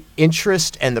the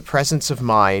interest and the presence of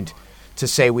mind to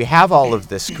say, we have all of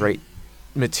this great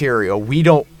material. We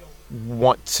don't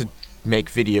want to make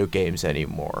video games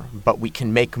anymore, but we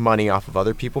can make money off of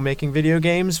other people making video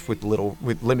games with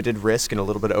limited risk and a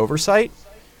little bit of oversight.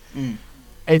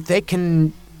 If they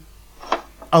can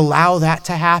allow that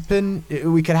to happen,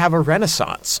 we could have a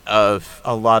renaissance of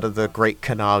a lot of the great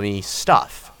Konami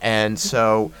stuff. And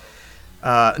so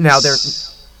now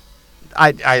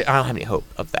I don't have any hope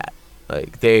of that.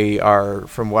 Like, they are,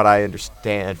 from what I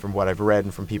understand, from what I've read,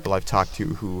 and from people I've talked to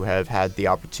who have had the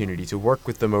opportunity to work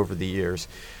with them over the years,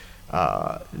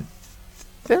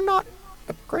 they're not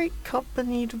a great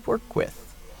company to work with.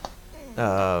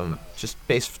 Just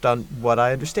based on what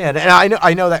I understand, and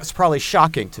I know that's probably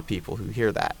shocking to people who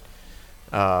hear that,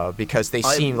 because they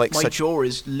seem like my such. My jaw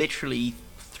is literally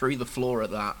through the floor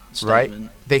at that statement. Right?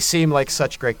 They seem like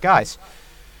such great guys.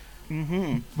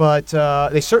 But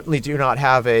they certainly do not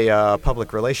have a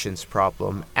public relations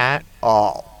problem at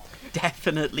all.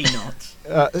 Definitely not.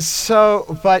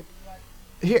 But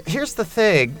here's the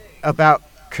thing about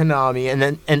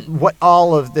Konami, and what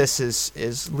all of this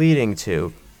is leading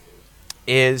to,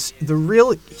 is the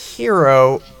real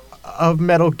hero of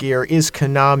Metal Gear is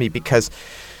Konami, because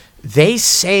they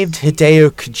saved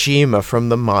Hideo Kojima from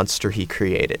the monster he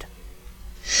created.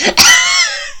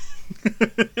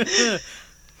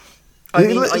 I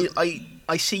mean,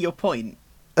 I see your point.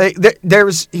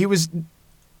 He was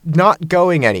not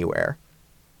going anywhere.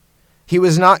 He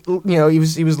was not, he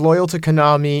was loyal to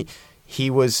Konami. He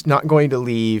was not going to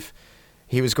leave.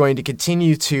 He was going to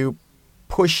continue to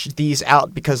push these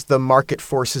out because the market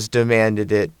forces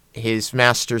demanded it. His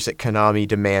masters at Konami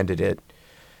demanded it.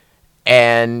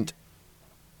 And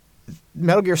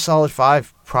Metal Gear Solid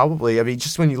 5 probably, I mean,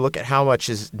 just when you look at how much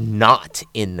is not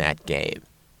in that game,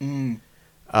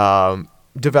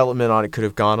 Development on it could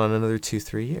have gone on another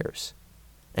 2-3 years,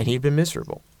 and he'd been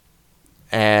miserable.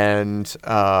 And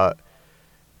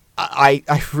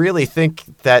I really think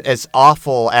that, as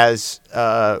awful as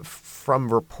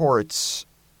from reports,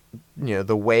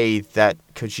 the way that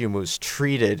Kojima was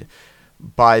treated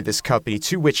by this company,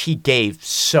 to which he gave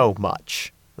so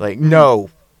much, like no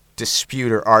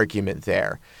dispute or argument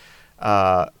there.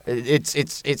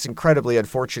 It's incredibly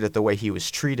unfortunate the way he was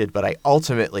treated, but I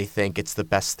ultimately think it's the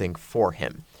best thing for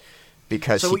him.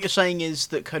 Because what you're saying is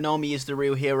that Konami is the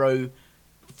real hero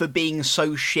for being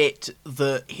so shit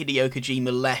that Hideo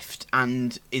Kojima left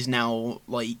and is now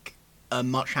like a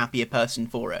much happier person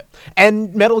for it.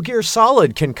 And Metal Gear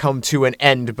Solid can come to an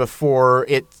end before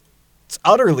it's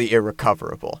utterly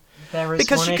irrecoverable. There is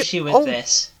one issue with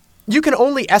this. You can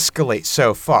only escalate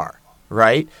so far,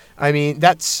 right? I mean,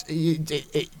 there's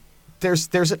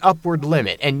an upward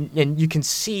limit, and you can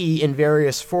see in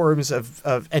various forms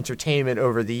of entertainment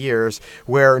over the years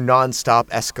where nonstop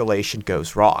escalation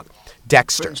goes wrong.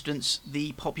 Dexter. For instance,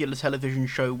 the popular television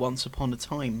show Once Upon a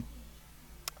Time.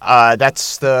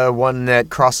 That's the one that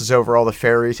crosses over all the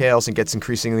fairy tales and gets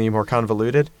increasingly more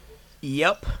convoluted.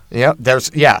 Yep. Yep.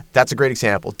 That's a great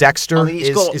example. Dexter. I mean,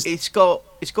 it's got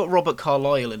Robert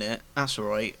Carlyle in it. That's all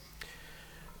right.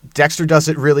 Dexter does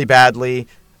it really badly.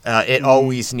 It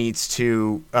always needs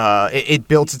to. It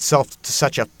builds itself to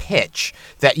such a pitch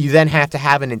that you then have to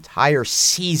have an entire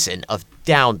season of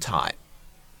downtime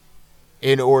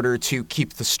in order to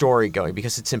keep the story going,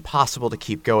 because it's impossible to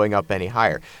keep going up any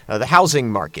higher. The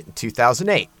housing market in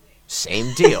 2008,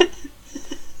 same deal.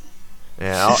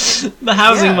 The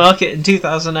housing market in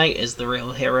 2008 is the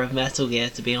real hero of Metal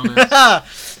Gear, to be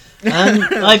honest.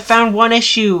 I found one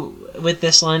issue with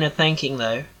this line of thinking,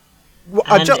 though.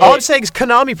 All I'm saying is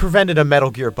Konami prevented a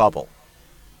Metal Gear bubble.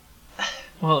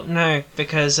 Well, no,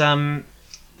 because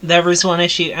there is one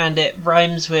issue, and it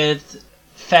rhymes with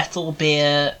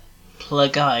Fettelbeer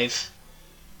Plugive.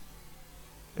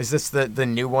 Is this the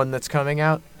new one that's coming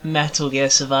out? Metal Gear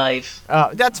Survive.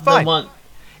 That's fine.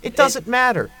 It doesn't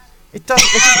matter. It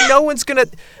doesn't. No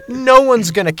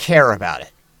one's gonna care about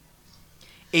it.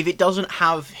 If it doesn't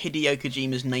have Hideo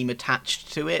Kojima's name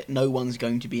attached to it, no one's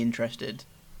going to be interested.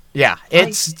 Yeah,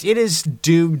 it is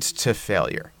doomed to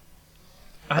failure.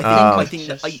 I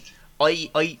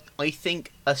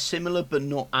think a similar but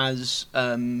not as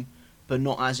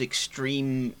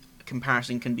extreme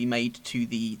comparison can be made to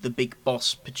the Big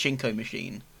Boss pachinko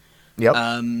machine. Yep.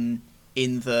 In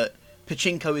that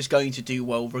pachinko is going to do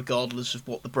well regardless of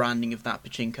what the branding of that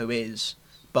pachinko is,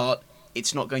 but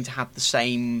it's not going to have the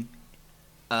same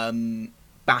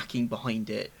backing behind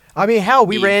it. I mean, hell,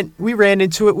 we ran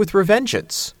into it with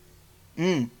Revengeance.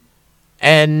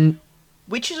 And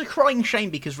which is a crying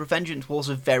shame, because Revengeance was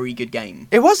a very good game.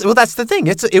 It was. Well, that's the thing.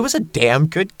 It was a damn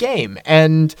good game,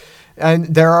 and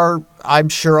there are, I'm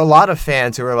sure, a lot of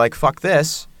fans who are like, "Fuck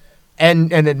this,"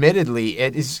 and admittedly,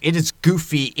 it is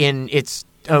goofy in its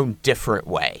own different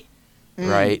way,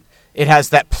 right? It has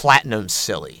that platinum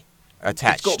silly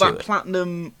attached to it. It's got that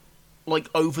platinum, like,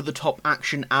 over the top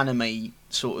action anime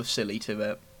sort of silly to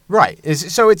it. Right.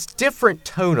 So it's different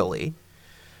tonally.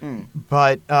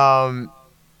 But,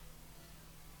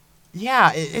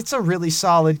 yeah, it's a really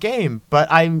solid game.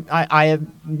 But I have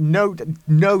no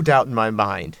doubt in my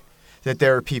mind that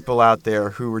there are people out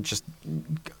there who were just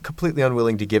completely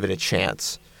unwilling to give it a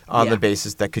chance on the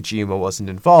basis that Kojima wasn't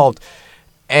involved.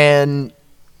 And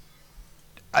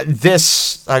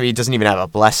this, I mean, doesn't even have a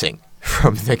blessing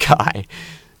from the guy.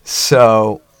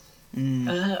 So...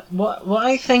 What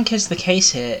I think is the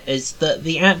case here is that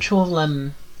the actual...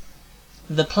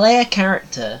 the player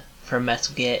character from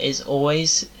Metal Gear is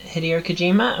always Hideo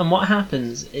Kojima, and what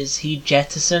happens is he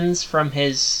jettisons from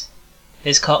his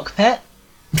cockpit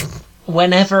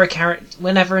whenever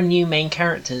a new main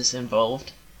character's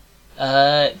involved,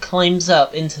 climbs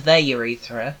up into their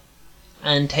urethra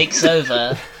and takes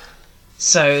over.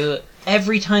 So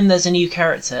every time there's a new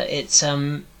character, it's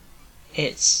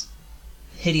Hideo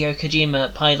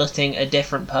Kojima piloting a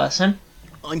different person.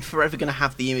 I'm forever going to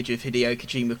have the image of Hideo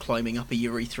Kojima climbing up a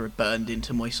urethra burned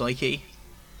into my psyche.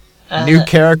 New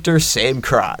character, same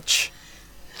crotch.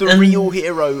 The real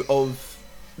hero of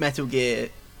Metal Gear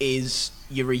is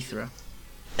Urethra.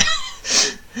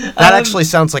 That actually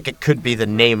sounds like it could be the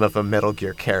name of a Metal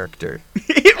Gear character.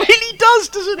 It really does,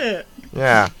 doesn't it?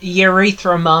 Yeah.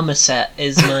 Urethra Marmoset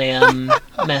is my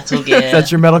Metal Gear.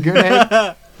 That's your Metal Gear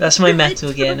name? That's my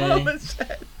Metal Gear name.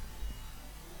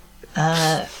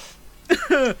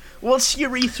 What's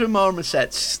Urethra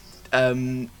Marmoset's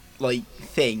like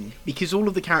thing? Because all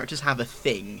of the characters have a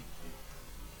thing.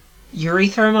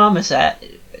 Urethra Marmoset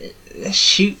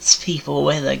shoots people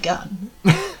with a gun.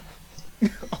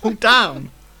 Oh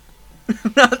damn!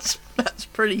 that's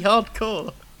pretty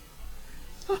hardcore.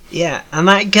 Yeah, and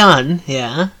that gun,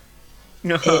 yeah,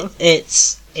 Uh-huh.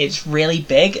 it's really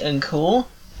big and cool,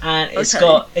 and it's Okay.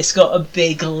 got a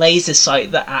big laser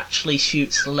sight that actually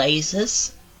shoots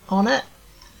lasers on it.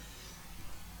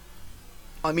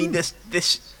 I mean,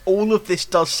 all of this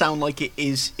does sound like it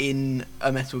is in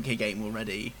a Metal Gear game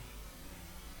already.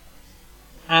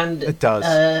 And It does.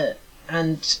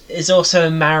 And is also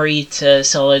married to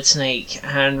Solid Snake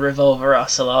and Revolver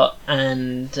Ocelot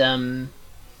and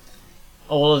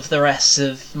all of the rest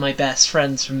of my best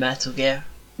friends from Metal Gear.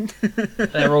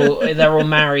 they're all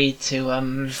married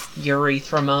to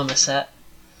Urethra Marmoset.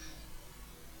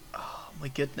 Oh my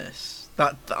goodness,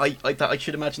 I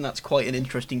should imagine that's quite an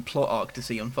interesting plot arc to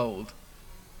see unfold.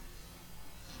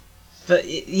 But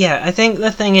yeah, I think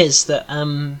the thing is that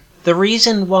the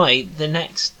reason why the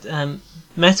next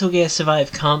Metal Gear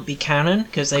Survive can't be canon,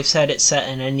 because they've said it's set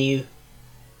in a new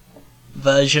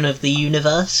version of the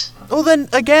universe. Well, then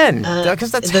again, Uh,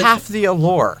 because that's the- half the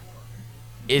allure.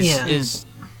 Yeah. Is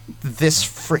this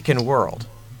frickin' world?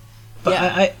 But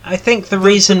Yeah. I think the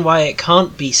reason why it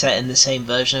can't be set in the same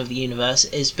version of the universe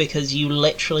is because you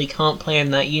literally can't play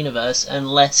in that universe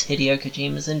unless Hideo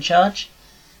Kojima's in charge.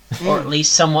 Or at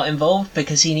least somewhat involved,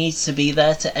 because he needs to be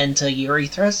there to enter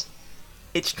urethras.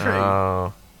 It's true.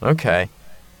 Oh, okay.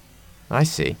 I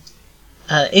see.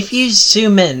 If you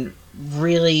zoom in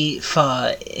really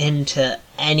far into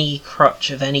any crotch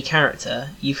of any character,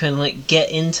 you can get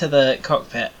into the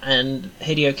cockpit and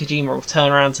Hideo Kojima will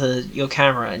turn around to your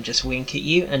camera and just wink at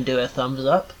you and do a thumbs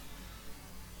up.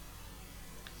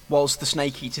 Whilst the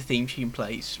Snake Eater theme tune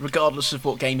plays, regardless of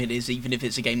what game it is, even if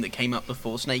it's a game that came up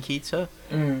before Snake Eater.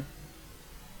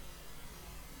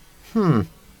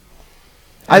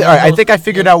 I think I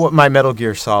figured out what my Metal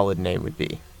Gear Solid name would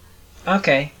be.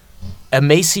 Okay.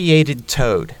 Emaciated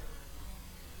Toad.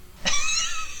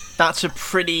 That's a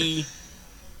pretty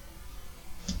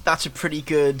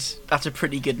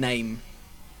good name.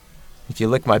 If you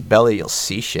lick my belly, you'll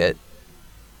see shit.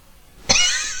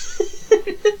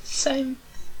 Same.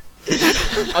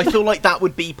 I feel like that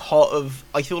would be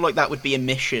a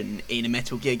mission in a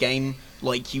Metal Gear game.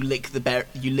 Like you lick the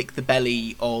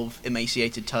belly of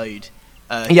Emaciated Toad.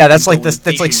 Yeah, that's you like go on this. a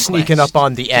That's like fishing sneaking quest up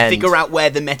on the to end. figure out where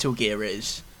the Metal Gear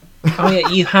is. Oh yeah,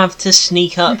 you have to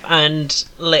sneak up and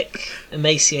lick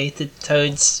Emaciated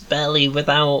Toad's belly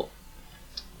without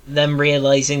them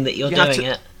realising that you're You have doing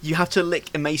to- it. You have to lick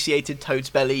Emaciated Toad's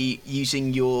belly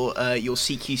using your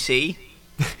CQC.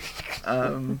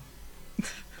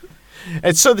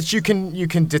 It's so that you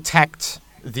can detect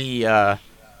the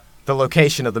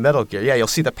location of the Metal Gear. Yeah, you'll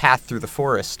see the path through the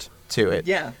forest to it.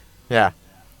 Yeah. Yeah.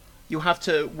 You'll have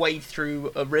to wade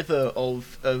through a river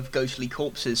of ghostly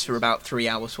corpses for about 3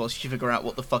 hours whilst you figure out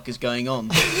what the fuck is going on.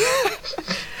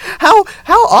 How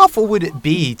awful would it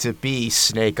be to be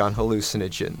Snake on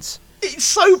hallucinogens? It's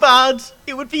so bad.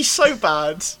 It would be so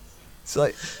bad. It's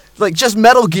like just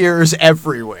Metal Gears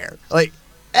everywhere. Like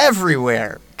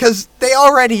everywhere, cuz they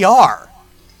already are.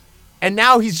 And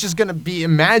now he's just going to be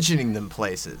imagining them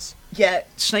places. Yeah,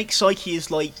 Snake Psyche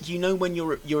is like, when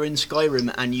you're in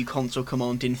Skyrim and you console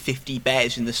command in 50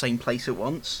 bears in the same place at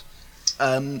once?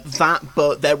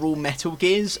 But they're all Metal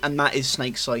Gears, and that is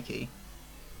Snake Psyche.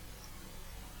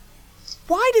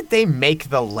 Why did they make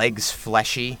the legs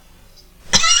fleshy?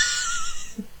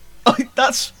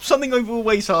 That's something I've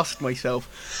always asked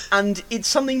myself. And it's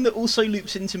something that also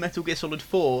loops into Metal Gear Solid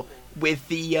 4 with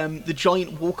the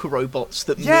giant walker robots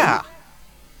that move. Yeah.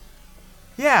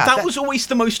 Yeah. That was always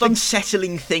the most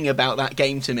unsettling thing about that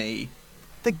game to me.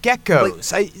 the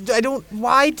geckos. I don't.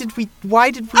 Why did we? And why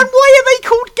are they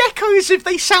called geckos if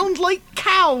they sound like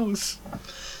cows?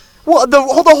 Well, the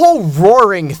whole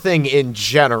roaring thing in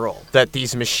general that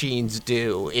these machines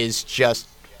do is just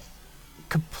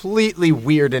completely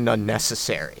weird and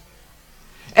unnecessary.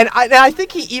 And I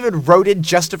think he even wrote in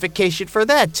justification for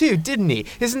that, too, didn't he?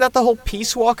 Isn't that the whole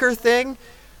Peace Walker thing?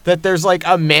 That there's like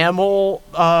a mammal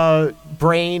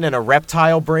brain and a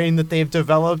reptile brain that they've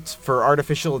developed for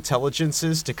artificial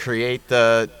intelligences to create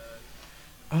the...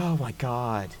 Oh my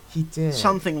god, he did.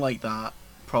 Something like that,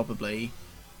 probably.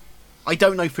 I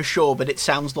don't know for sure, but it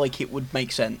sounds like it would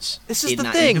make sense. This is in the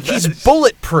that thing, universe. he's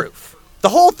bulletproof. The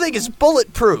whole thing is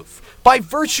bulletproof. By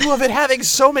virtue of it having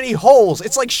so many holes,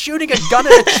 it's like shooting a gun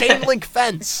at a chain link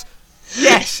fence.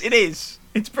 Yes, it is.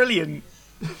 It's brilliant.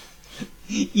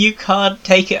 You can't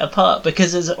take it apart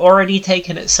because it's already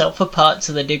taken itself apart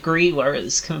to the degree where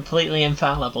it's completely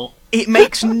infallible. It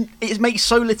makes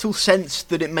so little sense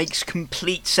that it makes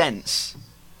complete sense.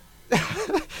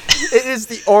 It is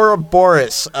the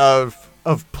Ouroboros of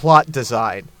plot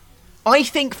design. I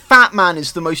think Fat Man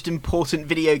is the most important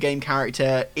video game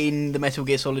character in the Metal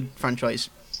Gear Solid franchise.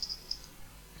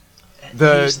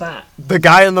 Who's that? The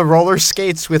guy on the roller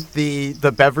skates with the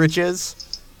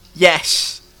beverages?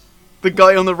 Yes. The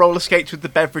guy on the roller skates with the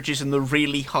beverages and the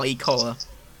really high collar.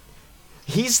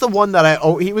 He's the one that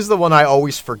he was the one I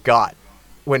always forgot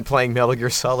when playing Metal Gear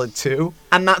Solid 2.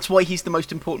 And that's why he's the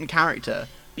most important character.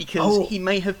 Because he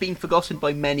may have been forgotten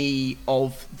by many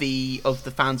of the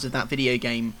fans of that video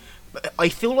game. But I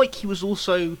feel like he was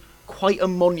also quite a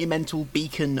monumental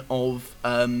beacon of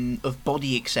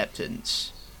body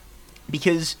acceptance.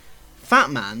 Because Fat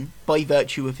Man, by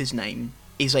virtue of his name,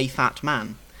 is a fat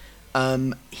man.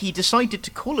 He decided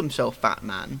to call himself Fat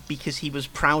Man because he was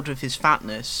proud of his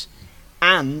fatness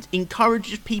and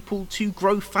encourages people to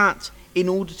grow fat in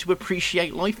order to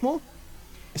appreciate life more.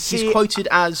 He's quoted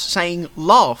as saying,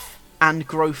 "Laugh and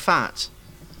grow fat."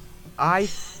 I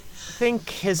think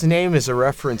his name is a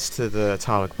reference to the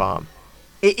atomic bomb.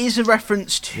 It is a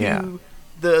reference to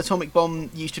the atomic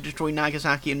bomb used to destroy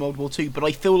Nagasaki in World War II, but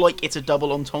I feel like it's a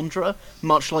double entendre,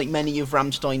 much like many of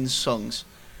Rammstein's songs.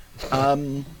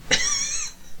 And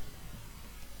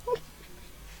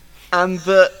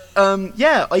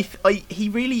that, he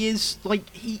really is, like,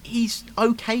 he's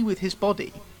okay with his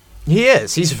body. He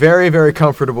is. He's very, very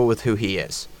comfortable with who he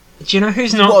is. Do you know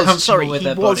who's not comfortable with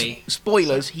their body?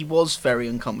 Spoilers, he was very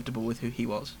uncomfortable with who he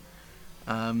was.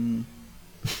 Oh?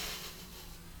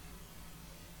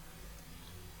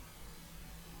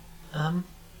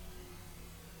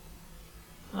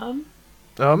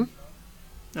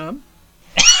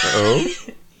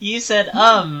 You said,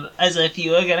 as if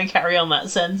you were going to carry on that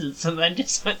sentence and then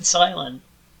just went silent.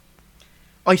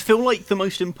 I feel like the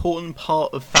most important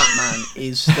part of Fat Man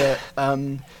is that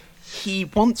he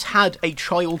once had a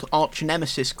child arch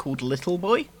nemesis called Little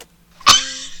Boy.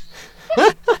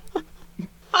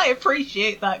 I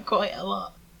appreciate that quite a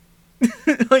lot.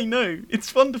 I know,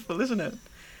 it's wonderful, isn't it?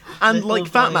 And Little like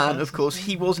Fat Boy, Man, that's of course,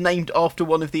 he was named after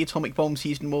one of the atomic bombs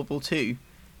used in World War II.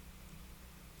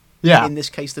 Yeah. In this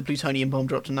case, the plutonium bomb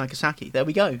dropped on Nagasaki. There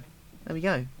we go.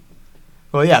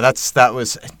 Well, yeah, that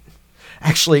was...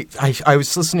 Actually, I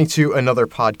was listening to another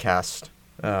podcast.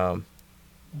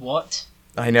 What?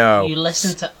 I know. You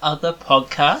listen to other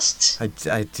podcasts?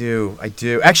 I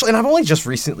do. Actually, and I've only just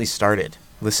recently started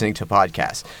listening to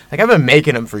podcasts. Like, I've been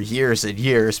making them for years and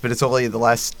years, but it's only the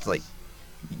last, like,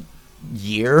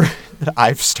 year that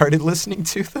I've started listening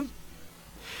to them.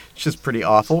 Which is pretty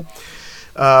awful.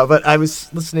 But I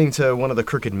was listening to one of the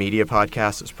Crooked Media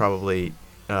podcasts. It was probably...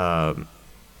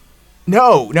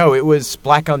 No, it was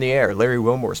Black on the Air, Larry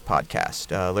Wilmore's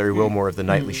podcast. Larry Wilmore of The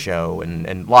Nightly Show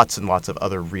and lots of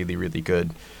other really, really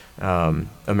good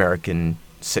American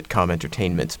sitcom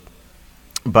entertainment.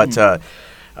 But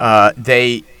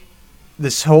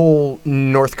this whole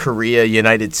North Korea,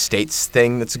 United States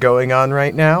thing that's going on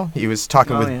right now, he was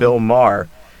talking with Bill Maher,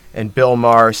 and Bill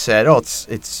Maher said,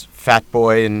 it's Fat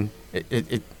Boy and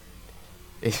it's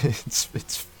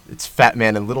Fat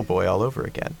Man and Little Boy all over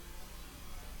again.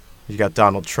 You got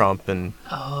Donald Trump and...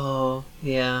 Oh,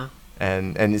 yeah.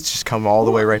 And it's just come all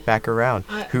the way right back around.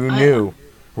 Who knew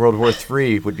World War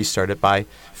III would be started by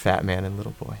Fat Man and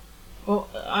Little Boy? Well,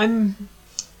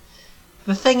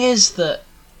 the thing is that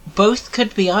both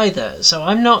could be either, so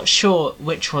I'm not sure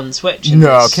which one's which.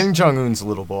 No, Kim Jong-un's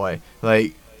Little Boy.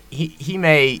 Like, he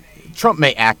may... Trump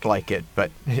may act like it,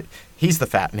 but he's the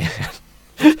Fat Man.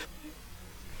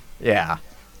 Yeah.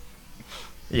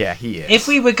 Yeah, he is. If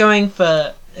we were going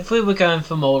for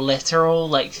more literal,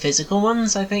 like, physical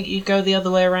ones, I think you'd go the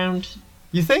other way around.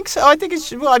 You think so? I think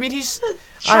it's... Well, I mean, he's...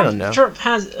 I don't know. Trump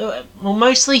has...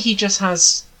 mostly he just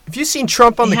has... Have you seen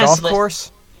Trump on the golf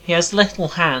course? He has little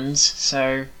hands,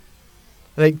 so...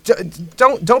 Like,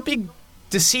 don't be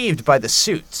deceived by the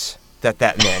suits that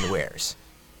man wears.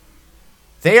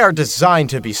 They are designed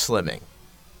to be slimming.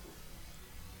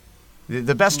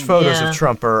 The best photos of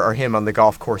Trump are him on the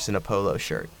golf course in a polo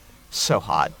shirt. So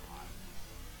hot.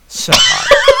 So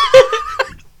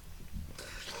hot.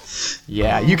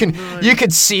 Yeah, you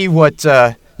can see what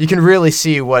you can really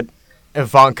see what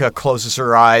Ivanka closes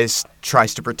her eyes,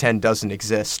 tries to pretend doesn't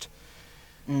exist.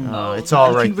 It's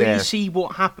all right there.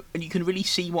 You can really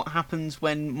see what happens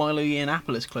when Milo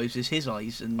Yiannopoulos closes his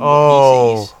eyes and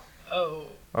what he sees.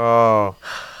 Oh.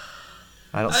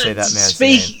 I don't say that man's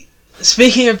name.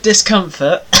 Speaking of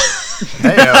discomfort.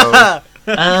 Heyo.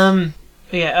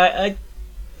 Yeah,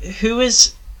 who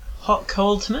is Hot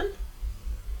Coldman?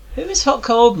 Who is Hot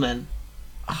Coldman?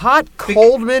 Hot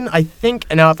Coldman, I think,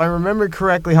 now if I remember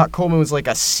correctly, Hot Coldman was like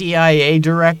a CIA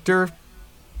director.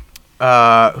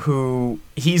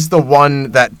 he's the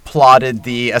one that plotted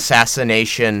the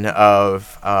assassination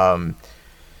of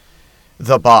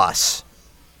the boss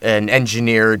and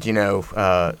engineered,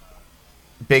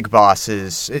 Big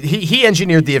Boss's. He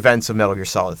engineered the events of Metal Gear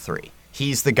Solid 3.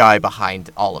 He's the guy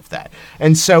behind all of that.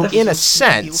 And so, in a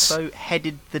sense... He also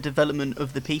headed the development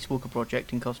of the Peace Walker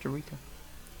project in Costa Rica.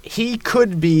 He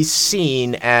could be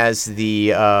seen as the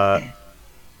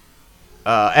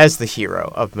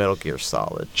hero of Metal Gear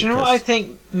Solid. Do you know what I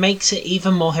think makes it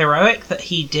even more heroic that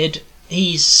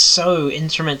he's so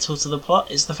instrumental to the plot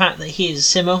is the fact that he is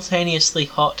simultaneously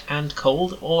hot and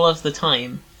cold all of the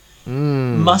time.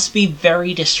 Must be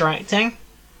very distracting.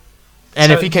 And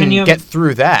so if he can get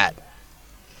through that...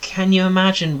 Can you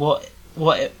imagine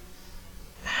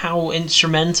how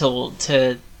instrumental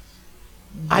to...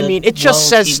 I mean, it just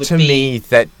says to me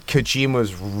that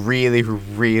Kojima's really,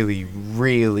 really,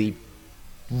 really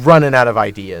running out of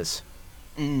ideas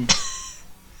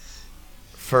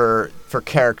for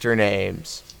character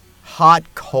names. Hot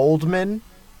Coldman?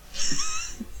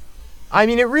 I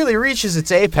mean, it really reaches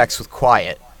its apex with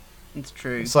Quiet. It's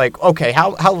true. It's like, okay,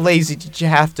 how lazy did you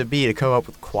have to be to come up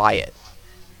with Quiet?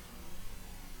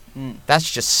 That's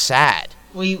just sad.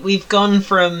 We've gone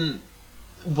from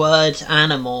word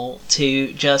animal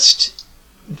to just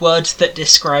word that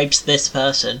describes this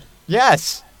person.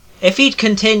 Yes. If he'd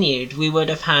continued, we would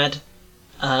have had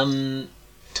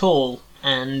tall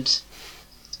and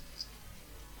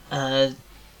I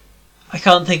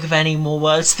can't think of any more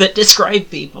words that describe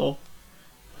people.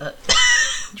 Do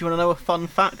you want to know a fun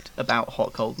fact about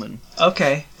Hot Coldman?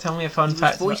 Okay, tell me a fun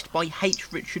fact. He was voiced by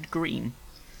H. Richard Green.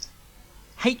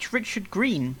 H. Richard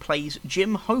Green plays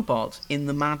Jim Hobart in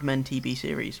the Mad Men TV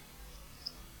series.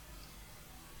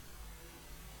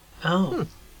 Oh.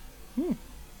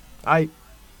 I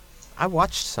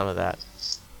watched some of that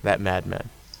Mad Men.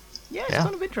 Yeah, it's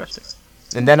kind of interesting.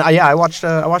 And then I watched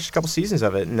a couple seasons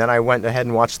of it, and then I went ahead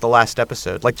and watched the last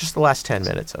episode, like just the last 10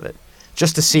 minutes of it,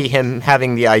 just to see him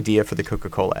having the idea for the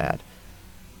Coca-Cola ad.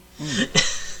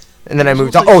 And then I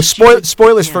moved on. Oh,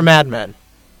 spoilers for Mad Men.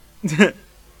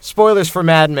 Spoilers for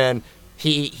Mad Men.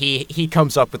 He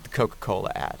comes up with the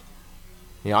Coca-Cola ad.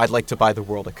 I'd like to buy the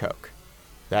world of Coke.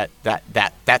 That's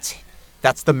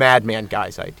the Madman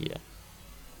guy's idea.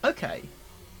 Okay.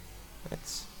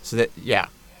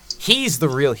 He's the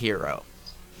real hero.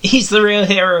 He's the real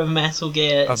hero of Metal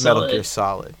Gear Metal Gear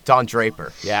Solid. Don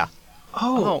Draper. Yeah.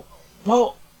 Oh.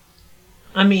 Well,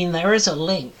 I mean, there is a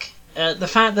link. The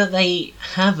fact that they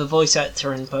have a voice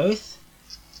actor in both,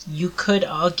 you could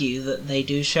argue that they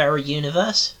do share a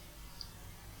universe.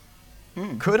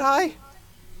 Could I?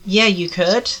 Yeah, you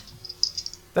could.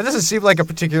 That doesn't seem like a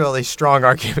particularly strong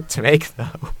argument to make,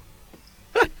 though.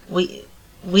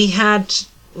 We had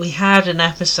an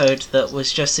episode that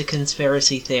was just a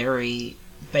conspiracy theory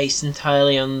based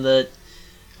entirely on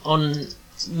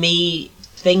me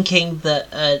thinking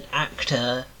that an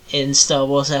actor in Star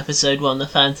Wars Episode 1, The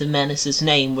Phantom Menace's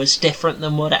name was different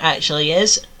than what it actually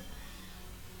is.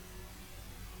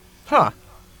 Huh.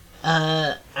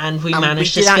 And we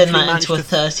managed to spin that into a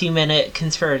 30-minute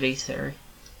conspiracy theory.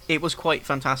 It was quite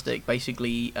fantastic.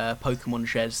 Basically, Pokemon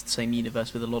shares the same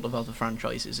universe with a lot of other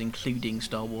franchises, including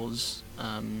Star Wars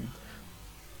and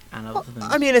other things.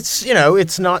 I mean, it's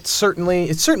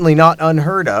certainly not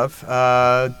unheard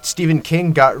of. Stephen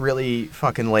King got really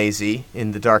fucking lazy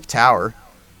in The Dark Tower,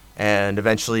 and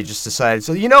eventually just decided,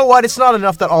 so you know what? It's not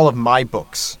enough that all of my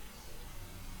books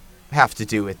have to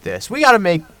do with this. We got to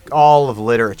make all of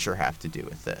literature have to do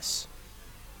with this.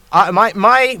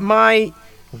 My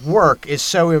work is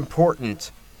so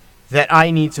important that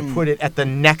I need to put it at the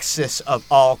nexus of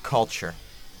all culture.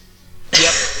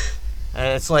 Yep.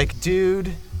 And it's like,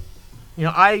 dude,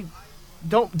 I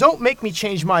don't make me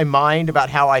change my mind about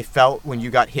how I felt when you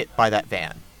got hit by that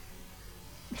van.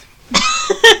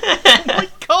 Oh my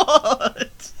god.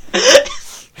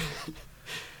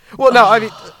 Well, no, I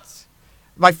mean,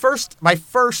 my first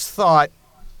thought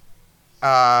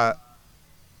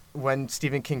when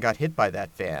Stephen King got hit by that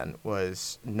van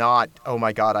was not, oh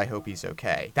my god, I hope he's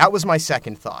okay. That was my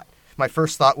second thought. My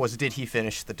first thought was, did he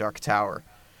finish The Dark Tower?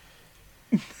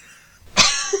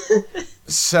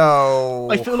 So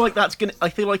I feel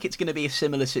like it's gonna be a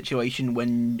similar situation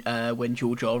when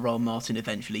George R.R. Martin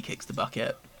eventually kicks the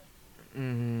bucket.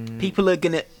 People aren't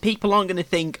gonna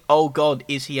think, oh god,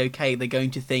 is he okay? They're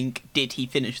going to think, did he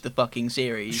finish the fucking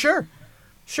series? Sure,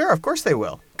 of course they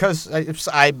will, because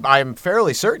I'm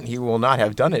fairly certain he will not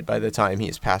have done it by the time he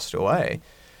has passed away.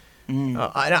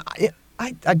 I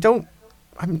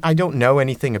don't know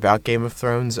anything about Game of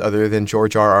Thrones other than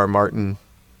George R.R. Martin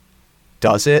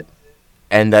does it,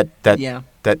 and that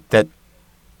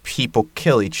people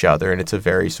kill each other, and it's a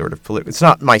very sort of political. It's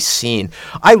not my scene.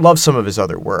 I love some of his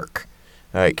other work.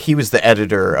 Like, he was the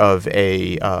editor of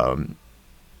a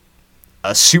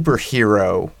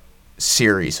superhero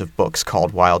series of books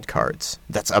called Wild Cards.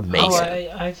 That's amazing.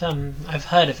 Oh, I've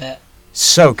heard of it.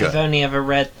 So good. I've only ever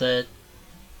read the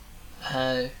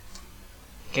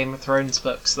Game of Thrones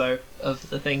books, though, of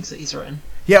the things that he's written.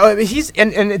 Yeah, I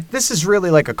mean, this is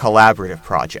really like a collaborative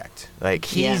project. Like,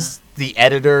 he's the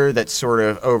editor that sort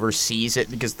of oversees it,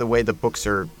 because the way the books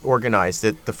are organized,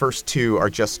 that the first two are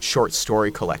just short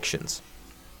story collections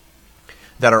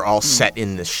that are all set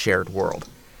in this shared world.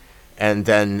 And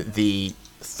then the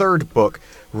third book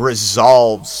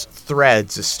resolves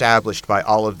threads established by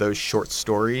all of those short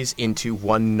stories into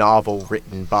one novel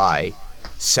written by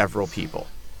several people.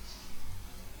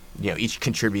 You know, each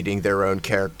contributing their own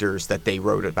characters that they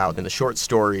wrote about in the short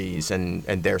stories, and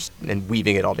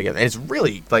weaving it all together. And it's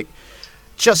really, like,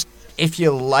 just, if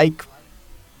you like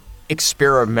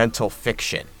experimental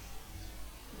fiction,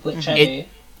 Which I do.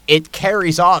 it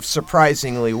carries off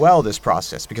surprisingly well, this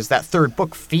process, because that third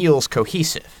book feels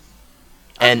cohesive.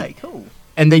 Okay, cool.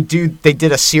 And they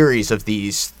did a series of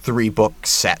these 3-book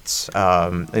sets.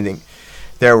 I think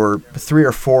there were 3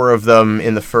 or 4 of them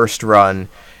in the first run.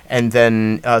 And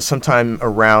then sometime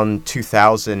around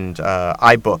 2000,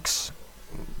 iBooks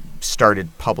started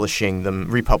republishing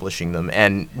them,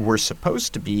 and were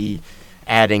supposed to be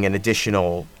adding an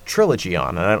additional trilogy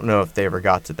on. And I don't know if they ever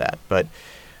got to that, but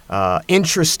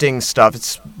interesting stuff.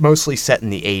 It's mostly set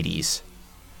in the 80s,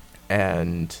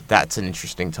 and that's an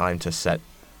interesting time to set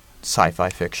sci-fi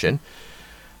fiction.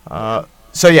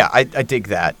 So yeah, I dig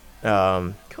that.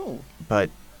 Cool. But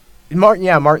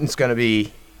Martin's going to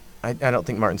be... I don't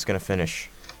think Martin's going to finish.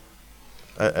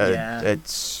 He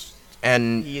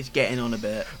is getting on a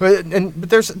bit. But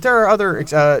there are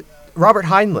other. Robert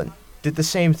Heinlein did the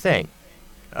same thing.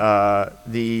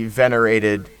 The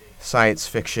venerated science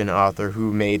fiction author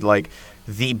who made, like,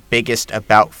 the biggest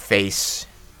about face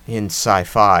in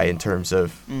sci-fi in terms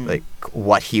of like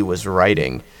what he was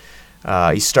writing.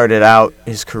 He started out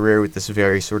his career with this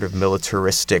very sort of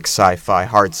militaristic sci-fi,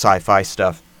 hard sci-fi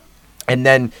stuff, and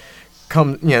then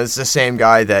it's the same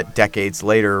guy that decades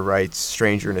later writes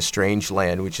Stranger in a Strange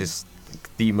Land, which is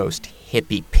the most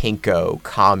hippie pinko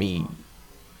commie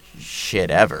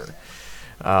shit ever.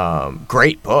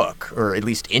 Great book, or at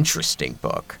least interesting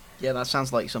book. Yeah, that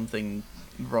sounds like something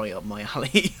right up my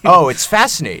alley. Oh, it's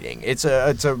fascinating. It's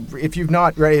a if you've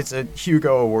not read it, it's a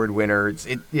Hugo Award winner.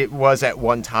 It was at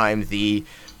one time the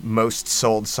most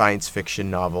sold science fiction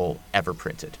novel ever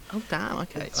printed. Oh damn!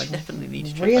 Okay, I definitely need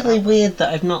to check Really that out. weird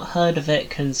that I've not heard of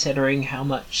it, considering how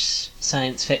much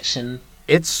science fiction.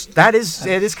 It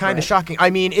is kind of shocking. I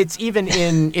mean, it's even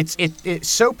in it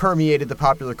so permeated the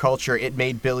popular culture, it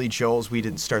made Billy Joel's "We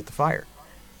Didn't Start the Fire."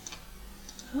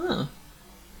 Huh.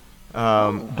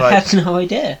 But I had no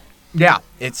idea. yeah,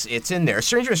 it's in there.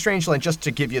 Stranger in Strangeland, just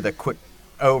to give you the quick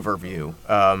overview.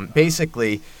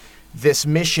 Basically, this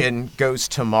mission goes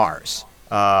to Mars.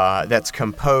 That's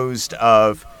composed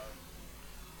of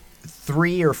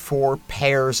 3 or 4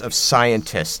 pairs of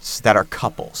scientists that are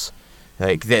couples.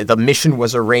 Like, the mission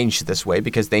was arranged this way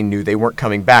because they knew they weren't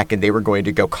coming back and they were going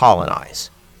to go colonize.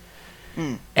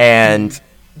 And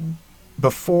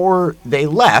before they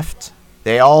left,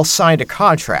 they all signed a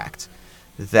contract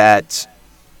that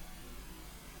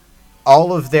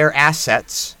all of their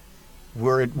assets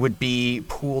would be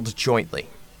pooled jointly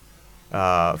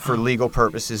for legal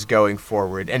purposes going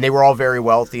forward. And they were all very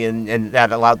wealthy, and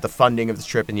that allowed the funding of the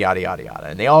trip and yada, yada, yada.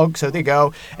 And they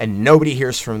go, and nobody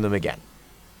hears from them again.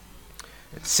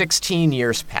 16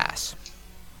 years pass,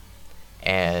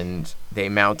 and they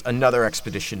mount another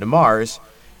expedition to Mars,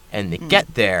 and they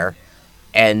get there,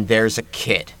 and there's a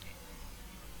kid.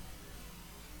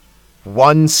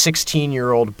 One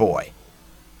 16-year-old boy.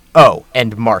 Oh,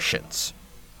 and Martians.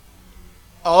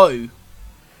 Oh.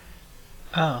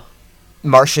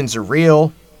 Martians are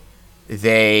real.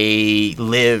 They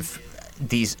live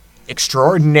these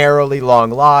extraordinarily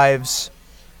long lives,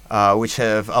 which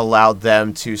have allowed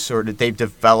them to they've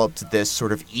developed this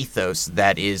sort of ethos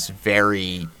that is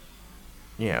very,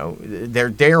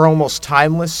 they're almost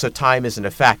timeless, so time isn't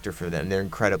a factor for them. They're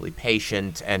incredibly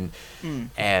patient and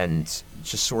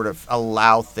just sort of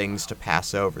allow things to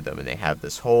pass over them, and they have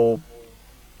this whole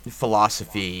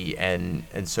philosophy and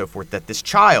so forth that this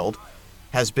child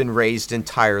has been raised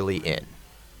entirely in.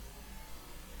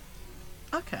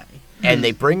 Okay. And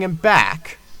they bring him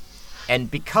back, and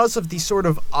because of these sort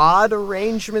of odd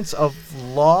arrangements of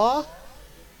law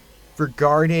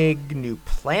regarding new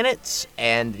planets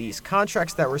and these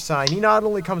contracts that were signed, he not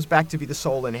only comes back to be the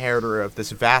sole inheritor of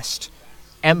this vast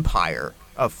empire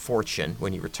of fortune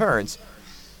when he returns,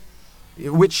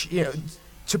 which,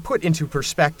 to put into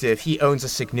perspective, he owns a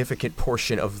significant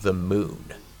portion of the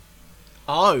moon.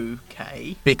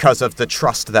 Okay. Because of the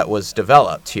trust that was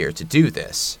developed here to do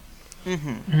this.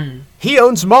 Mm-hmm. He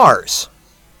owns Mars.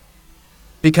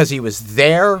 Because he was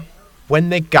there when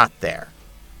they got there.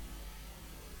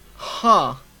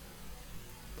 Huh.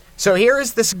 So here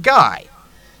is this guy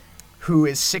who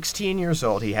is 16 years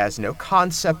old. He has no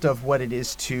concept of what it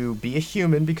is to be a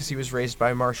human because he was raised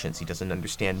by Martians. He doesn't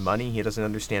understand money. He doesn't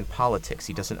understand politics.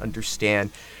 He doesn't understand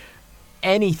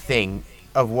anything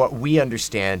of what we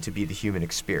understand to be the human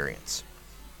experience.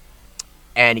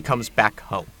 And he comes back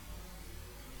home.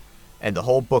 And the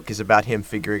whole book is about him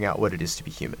figuring out what it is to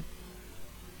be human.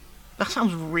 That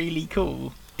sounds really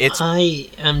cool.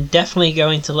 I am definitely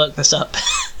going to look this up.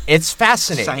 It's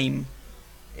fascinating. Same.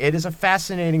 It is a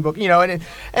fascinating book, and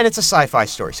it's a sci-fi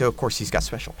story. So of course he's got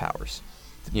special powers,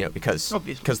 because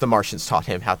the Martians taught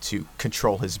him how to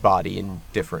control his body in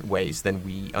different ways than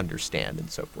we understand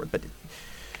and so forth.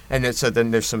 So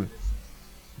then there's some,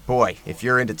 boy, if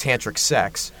you're into tantric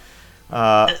sex,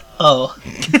 Oh.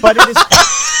 but it is,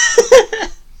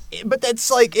 but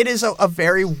that's like it is a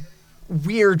very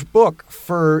weird book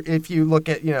for if you look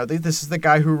at this is the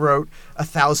guy who wrote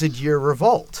 1,000-Year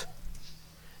Revolt.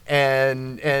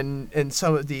 And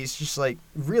some of these just like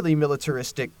really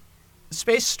militaristic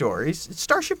space stories. It's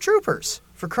Starship Troopers,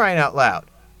 for crying out loud.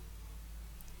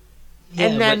 Yeah,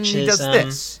 and then which he is, does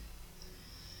this.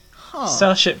 Huh.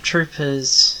 Starship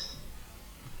Troopers.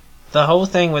 The whole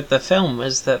thing with the film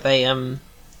was that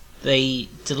they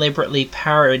deliberately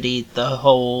parodied the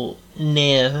whole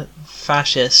near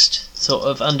fascist sort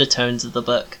of undertones of the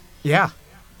book. Yeah.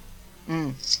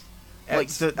 Like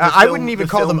I wouldn't even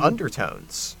call them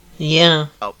undertones. Yeah.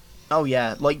 Oh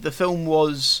yeah, like the film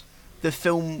was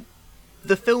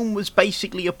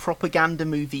basically a propaganda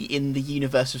movie in the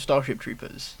universe of Starship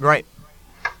Troopers. Right.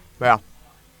 Well,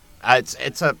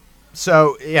 it's a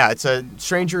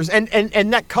Strangers, and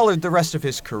that colored the rest of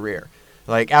his career.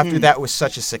 Like after that was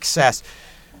such a success.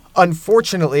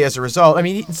 Unfortunately, as a result, I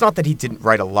mean, it's not that he didn't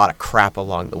write a lot of crap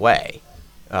along the way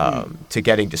to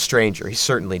getting to Stranger. He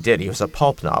certainly did. He was a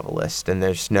pulp novelist, and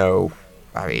there's no,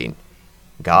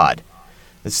 God,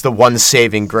 it's the one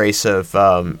saving grace of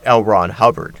L. Ron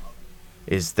Hubbard,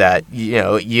 is that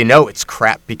it's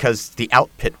crap because the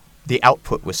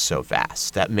output was so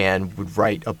vast. That man would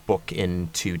write a book in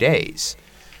 2 days.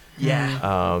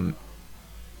 Yeah.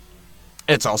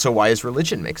 It's also why his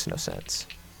religion makes no sense.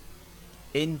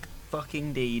 In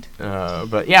fucking deed.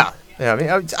 But yeah, I mean,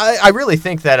 I really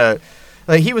think that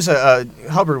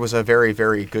Hubbard was a very,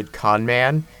 very good con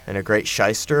man and a great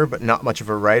shyster, but not much of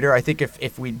a writer. I think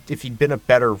if he'd been a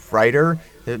better writer,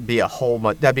 that'd be a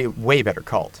way better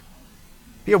cult.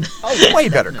 Be a way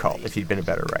better cult if he'd been a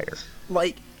better writer.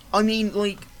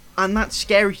 And that's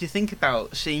scary to think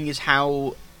about, seeing as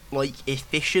how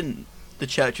efficient the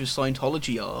Church of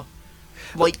Scientology are.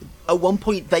 At one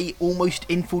point, they almost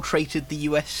infiltrated the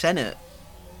U.S. Senate.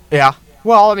 Yeah.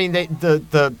 Well, I mean,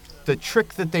 the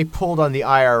trick that they pulled on the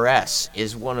IRS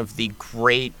is one of the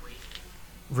great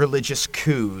religious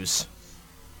coups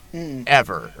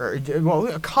ever.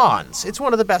 Cons. It's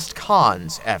one of the best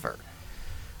cons ever.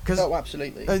 Oh,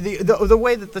 absolutely. The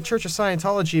way that the Church of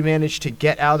Scientology managed to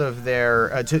get out of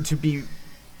their to be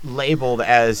labeled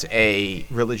as a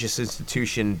religious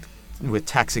institution with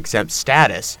tax-exempt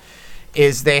status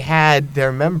is they had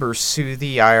their members sue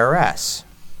the IRS.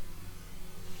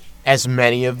 As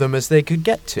many of them as they could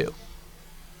get to.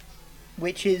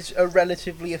 Which is a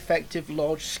relatively effective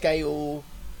large-scale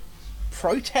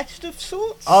protest of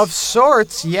sorts? Of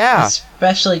sorts, yeah.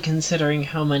 Especially considering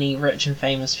how many rich and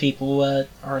famous people were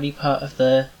already part of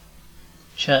the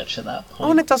church at that point.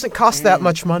 Oh, and it doesn't cost that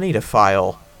much money to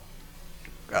file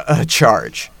a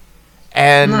charge.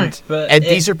 And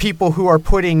these are people who are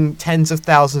putting tens of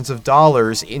thousands of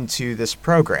dollars into this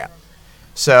program.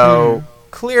 So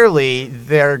clearly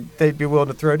they'd be willing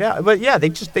to throw down. But yeah, they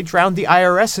drowned the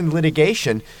IRS in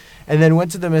litigation and then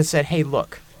went to them and said, hey,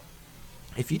 look,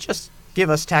 if you just give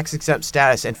us tax-exempt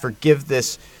status and forgive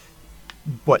this,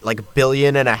 $1.5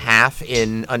 billion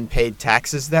in unpaid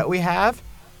taxes that we have,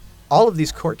 all of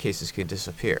these court cases can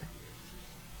disappear.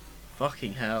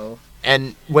 Fucking hell.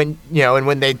 And when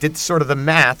they did sort of the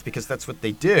math, because that's what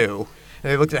they do,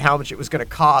 and they looked at how much it was going to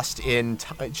cost in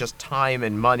just time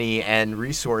and money and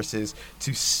resources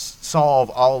to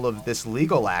solve all of this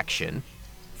legal action,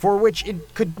 for which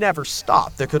it could never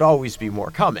stop. There could always be more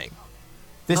coming.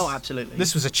 Absolutely.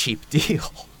 This was a cheap deal.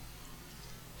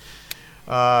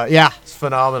 Yeah, it's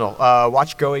phenomenal.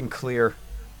 Watch Going Clear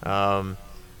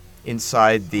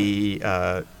inside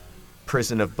the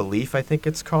Prison of Belief, I think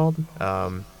it's called.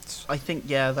 I think,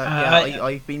 yeah,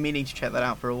 I've been meaning to check that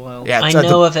out for a while. Yeah, I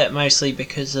know of it mostly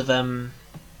because of Oh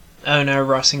No,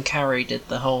 Ross and Carrie did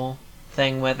the whole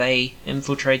thing where they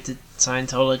infiltrated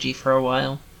Scientology for a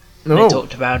while. They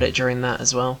talked about it during that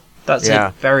as well. That's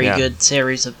a very good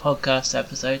series of podcast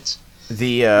episodes.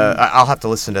 I'll have to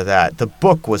listen to that. The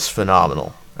book was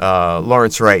phenomenal.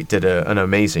 Lawrence Wright did an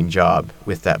amazing job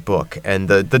with that book, and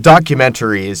the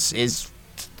documentary is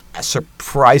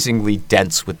surprisingly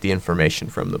dense with the information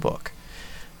from the book.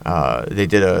 They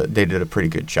did a pretty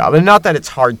good job, and not that it's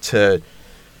hard to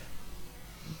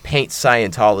paint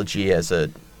Scientology as a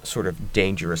sort of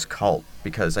dangerous cult,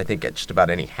 because I think just about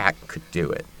any hack could do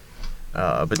it.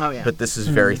 But this is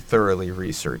very thoroughly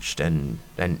researched and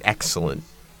excellent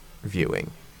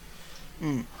viewing.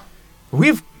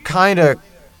 We've kind of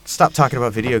stopped talking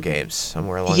about video games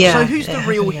somewhere along the Yeah. So who's the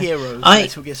real hero of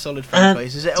Metal Gear Solid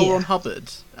franchise? Is it L. Ron yeah.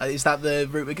 Hubbard? Is that the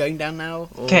route we're going down now?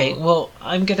 Or... Okay, well,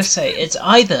 I'm gonna say it's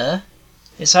either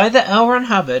L. Ron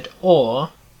Hubbard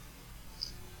or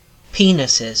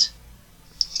penises.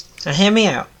 Now hear me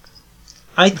out.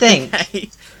 I think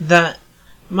Okay. that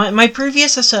my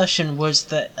previous assertion was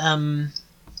that Hideo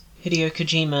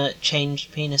Kojima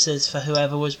changed penises for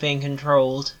whoever was being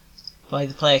controlled by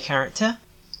the player character.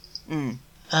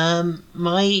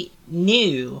 My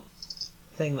new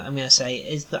thing that I'm going to say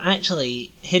is that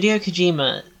actually Hideo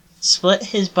Kojima split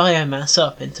his biomass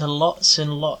up into lots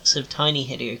and lots of tiny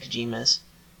Hideo Kojimas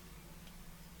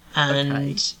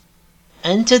and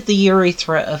entered the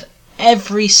urethra of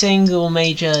every single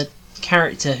major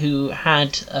character who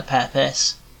had a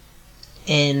purpose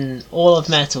in all of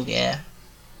Metal Gear.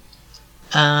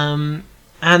 And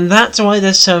that's why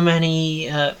there's so many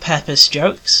purpose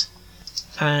jokes,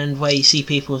 and where you see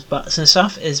people's butts and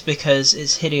stuff is because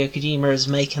it's Hideo Kojima is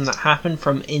making that happen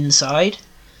from inside.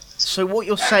 So what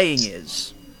you're saying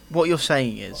is,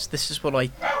 this is what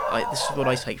I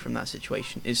take from that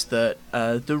situation, is that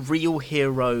the real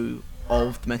hero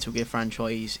of the Metal Gear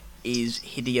franchise is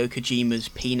Hideo Kojima's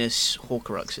penis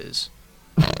Horcruxes.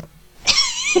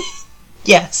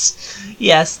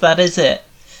 Yes, that is it.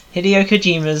 Hideo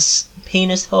Kojima's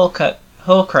penis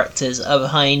Horcruxes are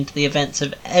behind the events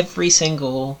of every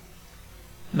single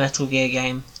Metal Gear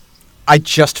game. I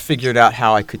just figured out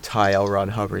how I could tie L. Ron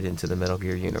Hubbard into the Metal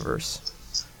Gear universe.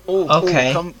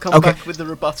 Okay. Come Okay. back with the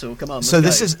rebuttal. Come on. So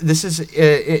this is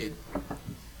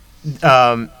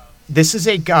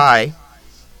a guy.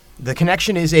 The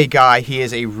connection is a guy. He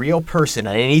is a real person,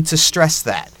 and I need to stress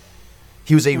that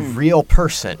he was a real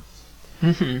person.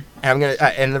 And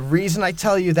and the reason I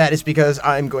tell you that is because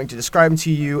I'm going to describe him to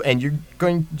you, and you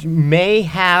may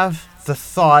have the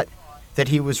thought that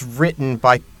he was written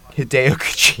by Hideo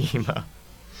Kojima.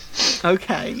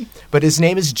 Okay. But his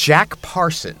name is Jack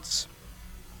Parsons.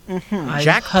 I've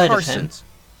Jack heard Parsons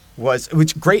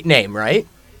which great name, right?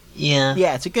 Yeah.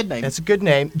 Yeah, it's a good name. That's a good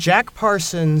name. Jack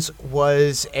Parsons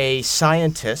was a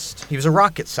scientist. He was a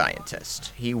rocket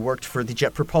scientist. He worked for the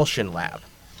Jet Propulsion Lab.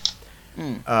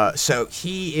 So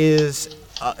he is,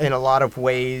 in a lot of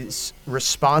ways,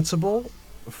 responsible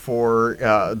for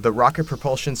the rocket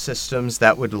propulsion systems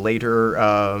that would later,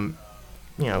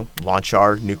 launch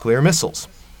our nuclear missiles.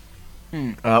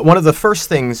 One of the first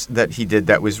things that he did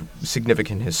that was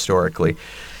significant historically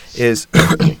is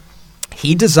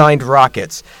he designed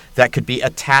rockets that could be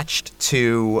attached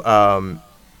to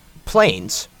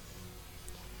planes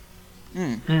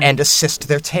and assist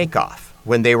their takeoff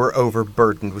when they were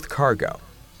overburdened with cargo.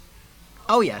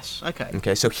 Oh yes. Okay.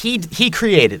 Okay, so he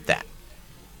created that.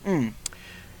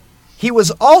 He was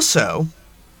also,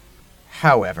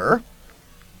 however,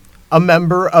 a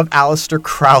member of Aleister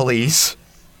Crowley's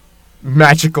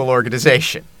magical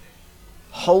organization.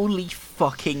 Holy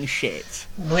fucking shit.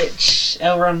 Which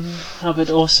L. Ron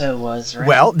Hubbard also was, right?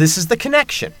 Well, this is the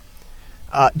connection.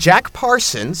 Jack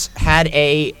Parsons had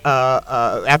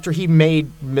after he made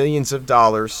millions of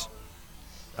dollars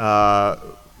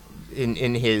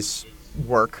in his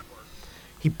work,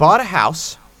 he bought a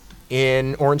house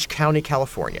in Orange County,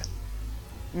 California.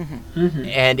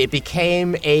 And it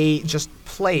became a just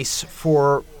place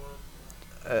for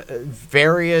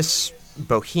various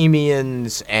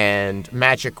bohemians and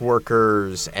magic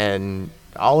workers and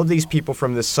all of these people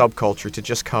from this subculture to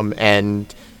just come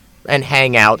and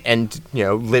hang out and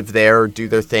live there or do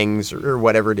their things or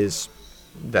whatever it is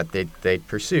that they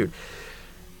pursued.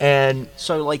 And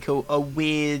so like a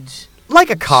weird, like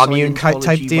a commune type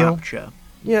deal. Rapture.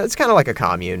 Yeah, it's kind of like a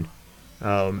commune.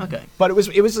 Okay. But it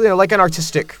was like an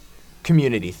artistic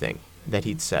community thing that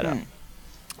he'd set up.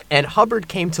 And Hubbard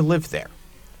came to live there.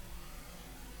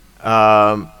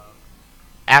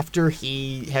 After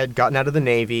he had gotten out of the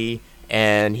Navy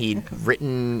and he'd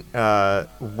written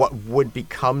what would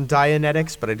become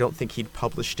Dianetics, but I don't think he'd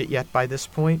published it yet by this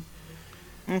point.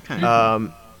 Okay.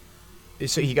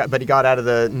 So he got out of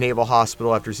the Naval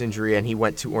Hospital after his injury, and he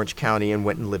went to Orange County and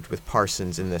went and lived with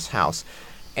Parsons in this house.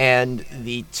 And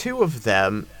the two of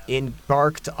them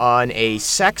embarked on a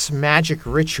sex magic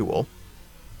ritual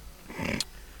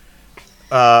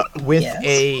with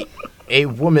a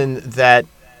woman that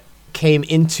came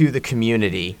into the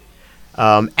community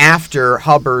after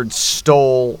Hubbard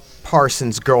stole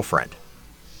Parsons' girlfriend.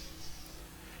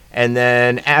 And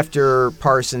then after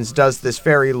Parsons does this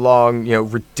very long,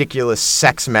 ridiculous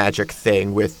sex magic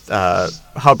thing with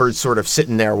Hubbard sort of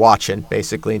sitting there watching,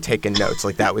 basically, and taking notes.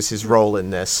 Like, that was his role in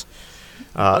this.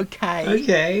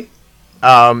 Okay.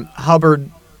 Hubbard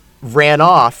ran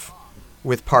off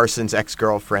with Parsons'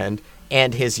 ex-girlfriend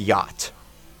and his yacht.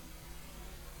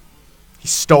 He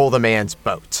stole the man's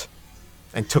boat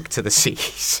and took to the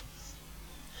seas.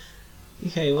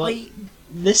 Okay, well,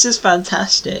 this is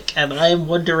fantastic, and I am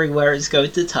wondering where it's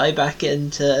going to tie back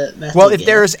into Metal Well, if Gear.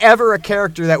 there is ever a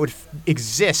character that would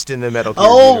exist in the Metal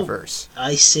Gear universe,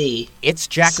 I see. it's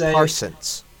Jack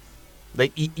Parsons.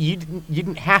 Like, you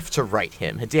didn't have to write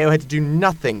him. Hideo had to do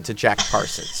nothing to Jack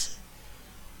Parsons.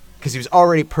 Because he was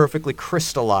already perfectly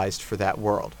crystallized for that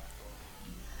world.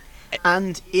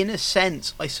 And in a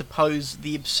sense, I suppose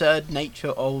the absurd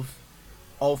nature of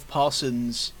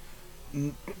Parsons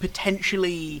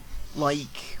potentially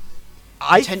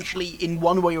in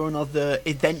one way or another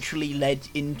eventually led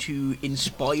into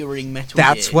inspiring Metal Gear.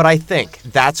 That's what I think.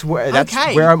 That's where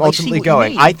Okay, I'm I see ultimately what you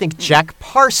going. mean. I think Jack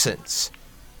Parsons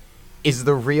is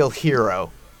the real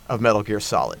hero of Metal Gear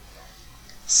Solid.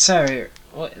 So,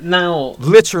 now...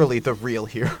 Literally the real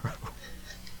hero.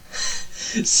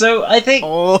 So, I think...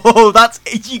 Oh,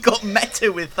 you got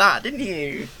meta with that, didn't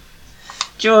you?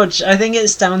 George, I think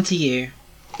it's down to you.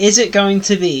 Is it going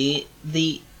to be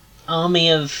the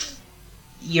army of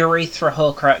urethra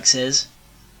Horcruxes?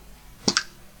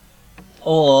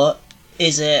 Or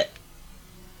is it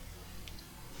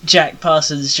Jack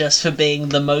Parsons just for being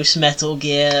the most Metal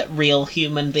Gear real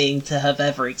human being to have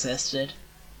ever existed?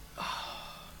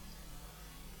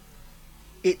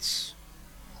 It's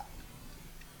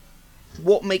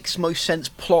what makes most sense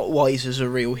plot-wise as a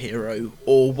real hero,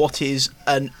 or what is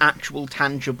an actual,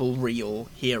 tangible, real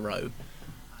hero.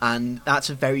 And that's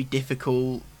a very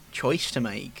difficult choice to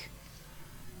make.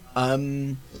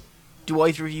 Do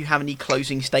either of you have any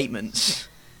closing statements?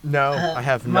 No, I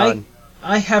have none.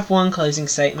 I have one closing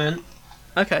statement.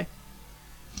 Okay.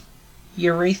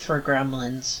 Urethra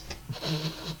gremlins.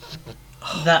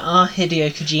 That are Hideo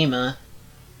Kojima,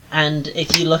 and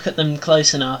if you look at them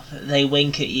close enough, they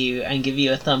wink at you and give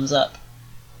you a thumbs up.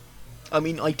 I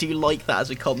mean, I do like that as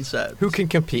a concept. Who can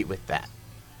compete with that?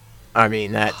 I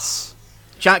mean, that's...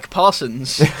 Jack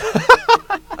Parsons.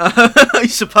 I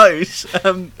suppose.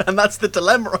 And that's the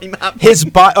dilemma I'm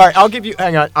having. Alright, I'll give you...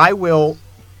 Hang on. I will...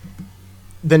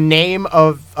 The name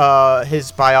of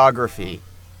his biography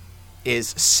is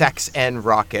Sex and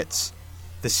Rockets,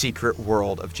 The Secret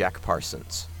World of Jack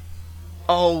Parsons.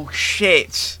 Oh,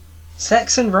 shit.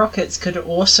 Sex and Rockets could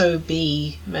also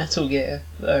be Metal Gear,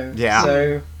 though. Yeah.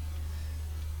 So,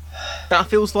 That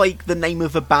feels like the name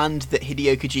of a band that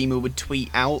Hideo Kojima would tweet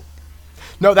out.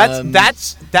 No, that is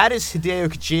Hideo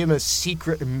Kojima's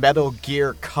secret Metal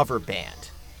Gear cover band.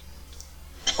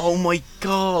 Oh my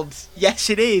god. Yes,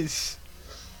 it is.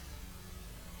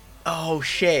 Oh,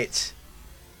 shit.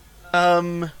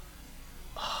 This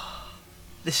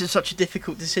is such a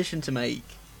difficult decision to make.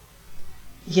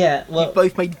 yeah, You well,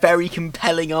 both made very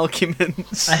compelling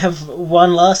arguments. I have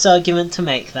one last argument to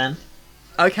make then.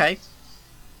 Okay.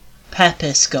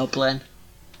 Pepis Goblin.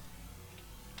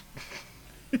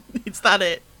 Is that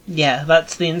it? Yeah,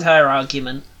 that's the entire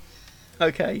argument.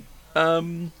 Okay.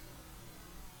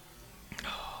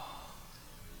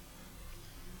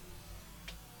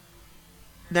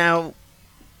 Now,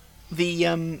 the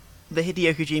Hideo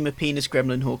Kojima penis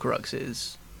gremlin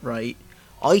Horcruxes, right?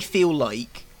 I feel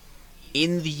like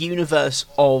in the universe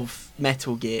of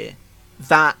Metal Gear,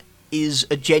 that is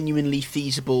a genuinely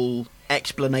feasible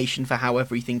explanation for how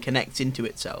everything connects into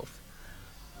itself.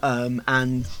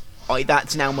 And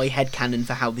that's now my headcanon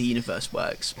for how the universe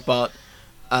works. But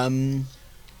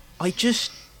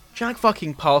Jack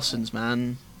fucking Parsons,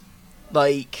 man.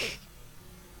 Like,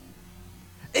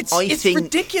 It's think-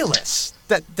 ridiculous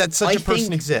that such I a person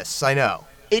think- exists. I know.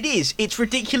 it is. It's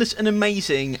ridiculous and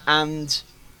amazing, and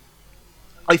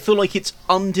I feel like it's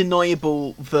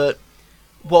undeniable that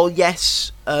while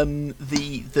yes,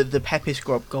 the Pepis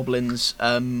goblins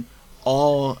are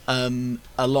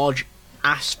a large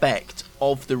aspect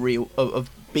of the real of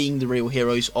being the real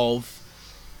heroes of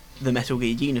the Metal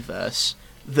Gear universe,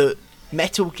 that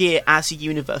Metal Gear as a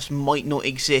universe might not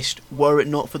exist were it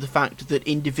not for the fact that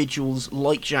individuals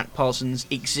like Jack Parsons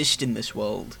exist in this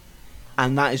world.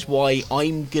 And that is why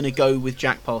I'm going to go with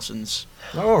Jack Parsons.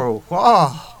 Oh,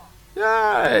 wow. Yay.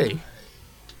 I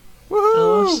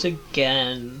Woohoo. lost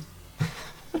again.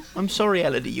 I'm sorry,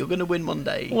 Elodie, you're going to win one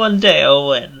day. One day I'll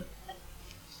win.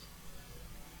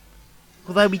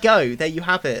 Well, there we go. There you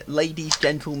have it. Ladies,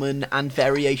 gentlemen, and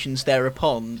variations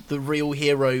thereupon. The real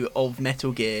hero of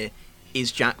Metal Gear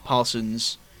is Jack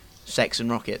Parsons, Sex and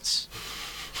Rockets.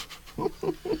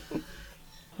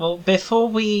 Well, before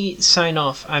we sign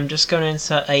off, I'm just going to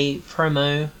insert a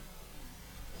promo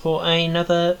for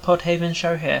another Podhaven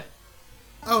show here.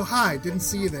 Oh, hi, didn't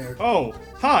see you there. Oh,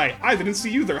 hi, I didn't see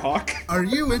you there, Hawk. Are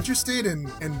you interested in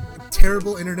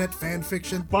terrible internet fan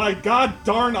fiction? By God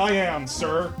darn I am,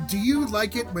 sir. Do you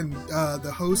like it when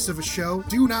the hosts of a show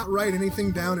do not write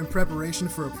anything down in preparation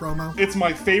for a promo? It's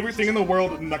my favorite thing in the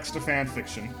world next to fan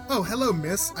fiction. Oh, hello,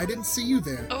 miss. I didn't see you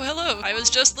there. Oh, hello. I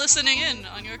was just listening in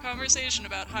on your conversation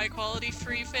about high-quality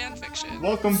free fanfiction.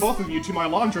 Welcome both of you to my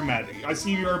laundromat. I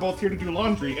see you are both here to do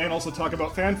laundry and also talk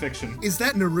about fan fiction. Is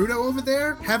that Naruto over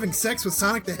there, having sex with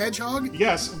Sonic the Hedgehog?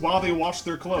 Yes, while they wash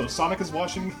their clothes. Sonic is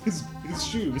washing his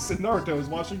shoes, and Naruto is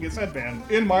washing his headband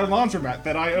in my laundromat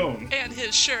that I own. And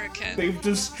his shuriken. They've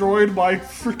destroyed my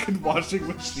freaking washing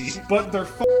machine, but they're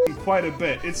f***ing quite a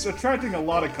bit. It's attracting a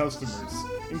lot of customers,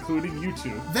 including you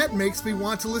two. That makes me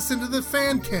want to listen to the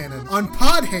fan canon on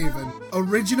Podhaven.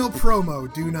 Original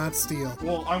promo, do not steal.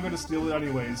 Well, I'm gonna steal it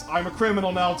anyways. I'm a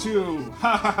criminal now too!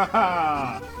 Ha ha ha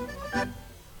ha!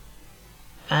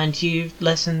 And you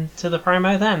listened to the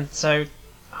promo then, so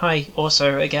hi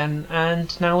also again,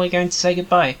 and now we're going to say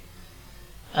goodbye.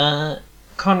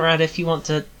 Conrad, if you want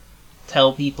to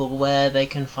tell people where they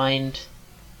can find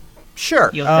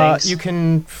Sure. your things. You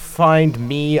can find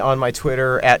me on my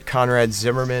Twitter at Conrad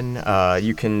Zimmerman.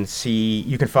 You can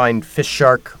find Fish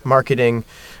Shark Marketing,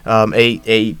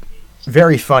 a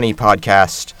very funny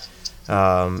podcast.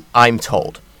 I'm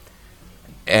told,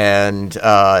 and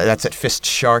that's at Fist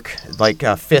Shark, like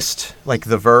fist like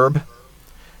the verb,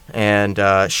 and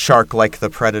shark like the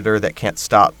predator that can't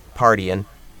stop partying.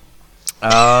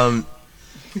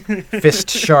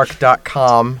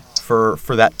 Fistshark.com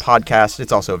for that podcast.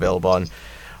 It's also available on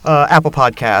Apple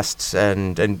Podcasts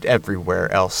and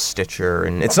everywhere else, Stitcher,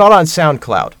 and it's not on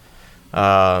SoundCloud.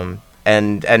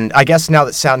 And I guess now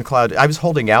that SoundCloud, I was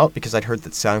holding out because I'd heard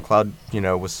that SoundCloud,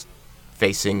 was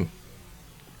facing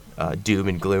doom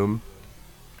and gloom,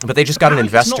 but they just got an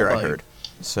investor, I heard.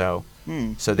 So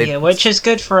they which is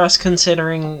good for us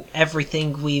considering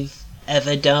everything we've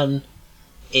ever done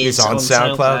is on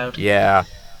SoundCloud. Yeah,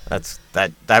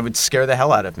 that would scare the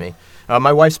hell out of me.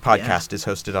 My wife's podcast is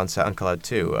hosted on SoundCloud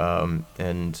too,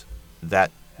 and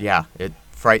that it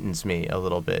frightens me a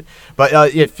little bit. But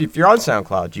if you're on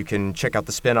SoundCloud, you can check out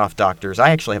the Spin-Off Doctors. I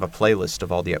actually have a playlist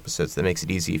of all the episodes that makes it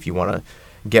easy if you want to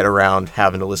get around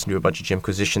having to listen to a bunch of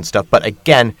Jimquisition stuff. But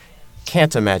again,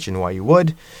 can't imagine why you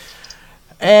would.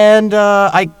 And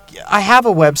I have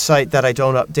a website that I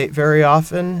don't update very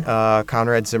often,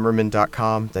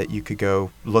 ConradZimmerman.com, that you could go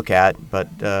look at.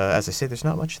 But as I say, there's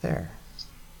not much there.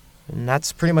 And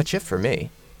that's pretty much it for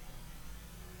me.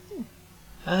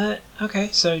 Okay,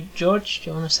 so George,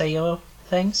 do you want to say your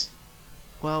things?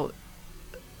 Well,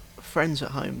 friends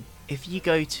at home, if you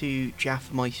go to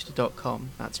jaffameister.com,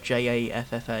 that's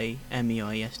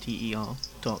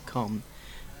jaffameister.com,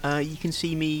 you can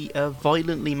see me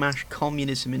violently mash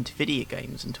communism into video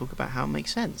games and talk about how it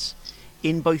makes sense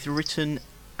in both written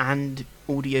and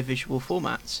audiovisual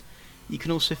formats. You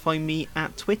can also find me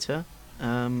at Twitter,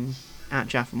 at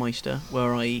Jaffameister,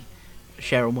 where I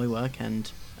share all my work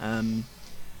and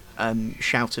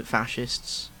shout at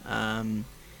fascists.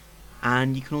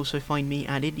 And you can also find me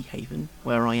at Indie Haven,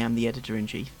 where I am the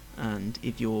editor-in-chief. And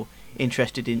if you're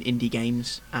interested in indie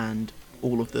games and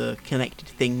all of the connected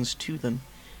things to them,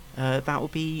 that will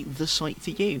be the site for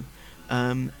you.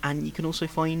 And you can also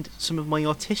find some of my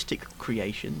artistic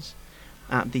creations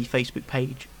at the Facebook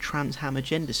page Transhammer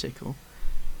Gendersicle,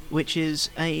 which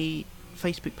is a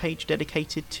Facebook page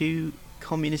dedicated to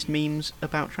communist memes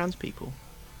about trans people.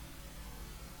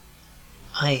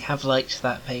 I have liked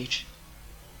that page.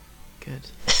 Good.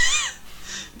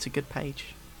 It's a good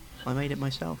page. I made it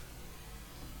myself.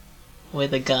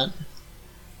 With a gun.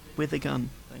 With a gun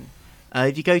thing.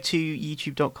 If you go to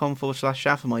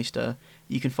youtube.com/Jaffameister,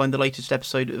 you can find the latest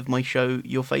episode of my show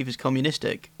Your Favour's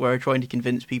Communistic, where I'm trying to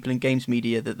convince people in games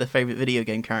media that their favourite video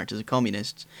game characters are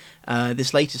communists.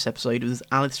 This latest episode was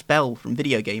Alice Bell from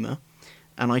Video Gamer,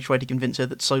 and I tried to convince her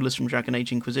that Solus from Dragon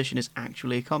Age Inquisition is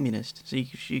actually a communist. So you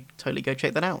should totally go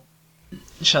check that out.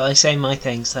 shall I say my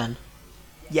things then?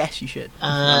 Yes, you should.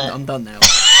 Uh, I'm done now.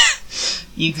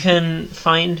 You can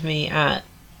find me at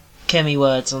Chemy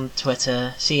Words on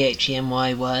Twitter,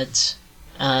 CHEMY Words.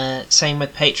 Same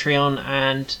with Patreon,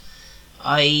 and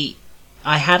I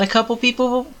had a couple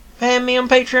people paying me on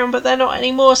Patreon, but they're not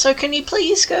anymore, so can you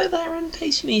please go there and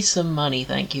pay me some money?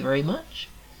 Thank you very much.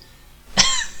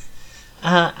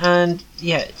 And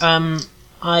yeah,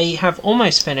 I have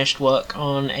almost finished work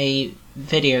on a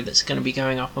video that's going to be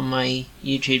going up on my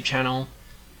YouTube channel.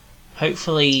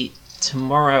 Hopefully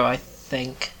tomorrow, I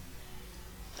think.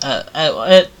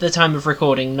 At the time of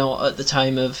recording, not at the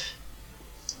time of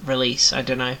release, I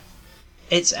don't know.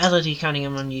 It's Elodie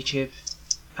Cunningham on YouTube,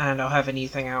 and I'll have a new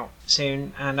thing out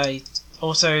soon. And I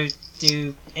also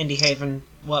do Indie Haven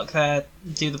work there,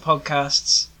 do the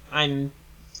podcasts.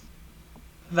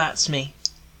 That's me.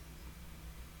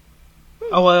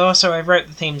 Oh, I wrote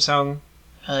the theme song.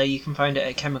 You can find it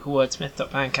at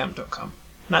chemicalwordsmith.bandcamp.com.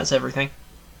 That's everything.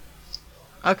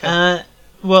 Okay.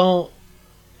 Well,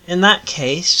 in that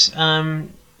case,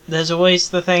 there's always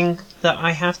the thing that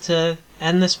I have to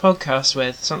end this podcast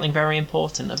with. Something very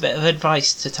important. A bit of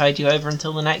advice to tide you over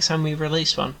until the next time we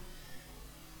release one.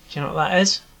 Do you know what that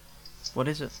is? What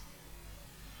is it?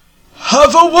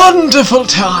 Have a wonderful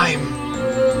time!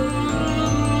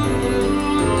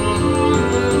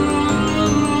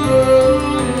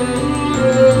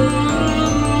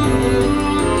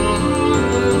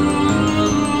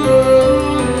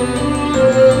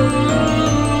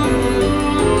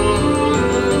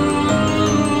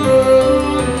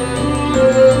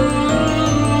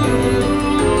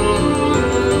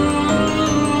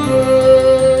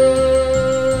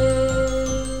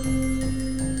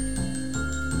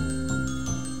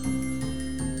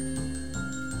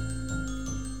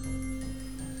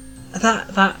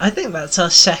 I think that's our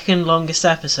second longest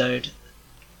episode.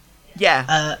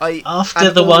 Yeah. After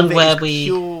the one where we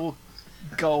pure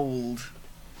gold.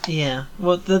 Yeah.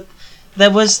 Well,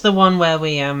 there was the one where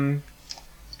we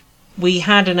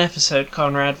had an episode,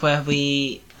 Conrad, where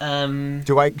we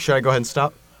Should I go ahead and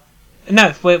stop?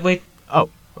 No, we Oh,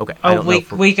 okay.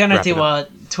 we're gonna do our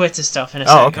Twitter stuff in a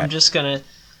sec. Okay. I'm just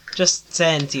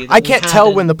saying to you. That I can't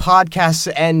tell when the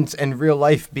podcast ends and real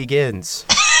life begins.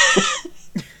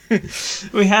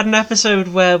 We had an episode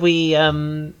where we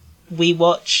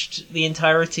watched the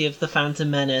entirety of The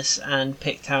Phantom Menace and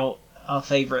picked out our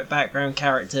favourite background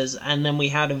characters, and then we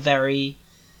had a very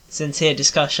sincere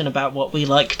discussion about what we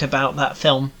liked about that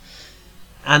film.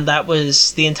 And that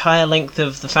was the entire length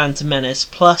of The Phantom Menace,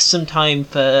 plus some time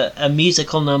for a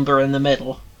musical number in the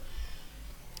middle.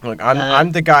 Look,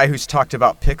 I'm the guy who's talked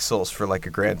about Pixels for like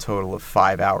a grand total of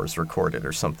 5 hours recorded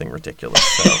or something ridiculous.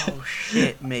 So. Oh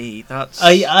shit, me!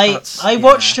 I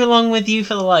watched along with you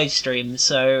for the live stream,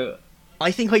 so I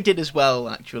think I did as well.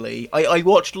 Actually, I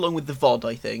watched along with the VOD.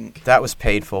 I think that was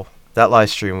painful. That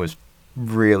live stream was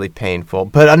really painful,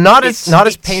 but not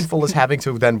as painful as having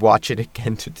to then watch it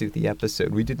again to do the episode.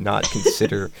 We did not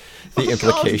consider the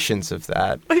implications of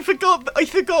that. I forgot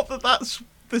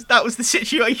that was the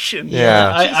situation. Yeah,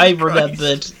 I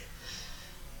remembered.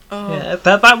 Oh. Yeah,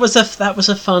 that was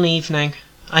a fun evening.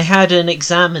 I had an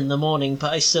exam in the morning,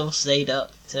 but I still stayed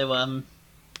up to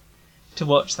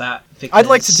watch that. Because... I'd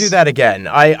like to do that again.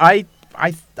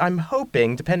 I'm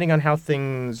hoping, depending on how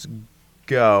things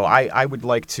go, I would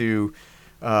like to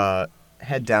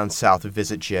head down south and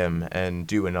visit Jim and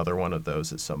do another one of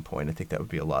those at some point. I think that would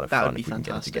be a lot of fun if we can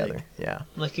get it together. Yeah.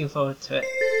 Looking forward to it.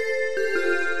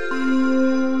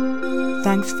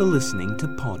 Thanks for listening to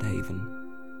Podhaven.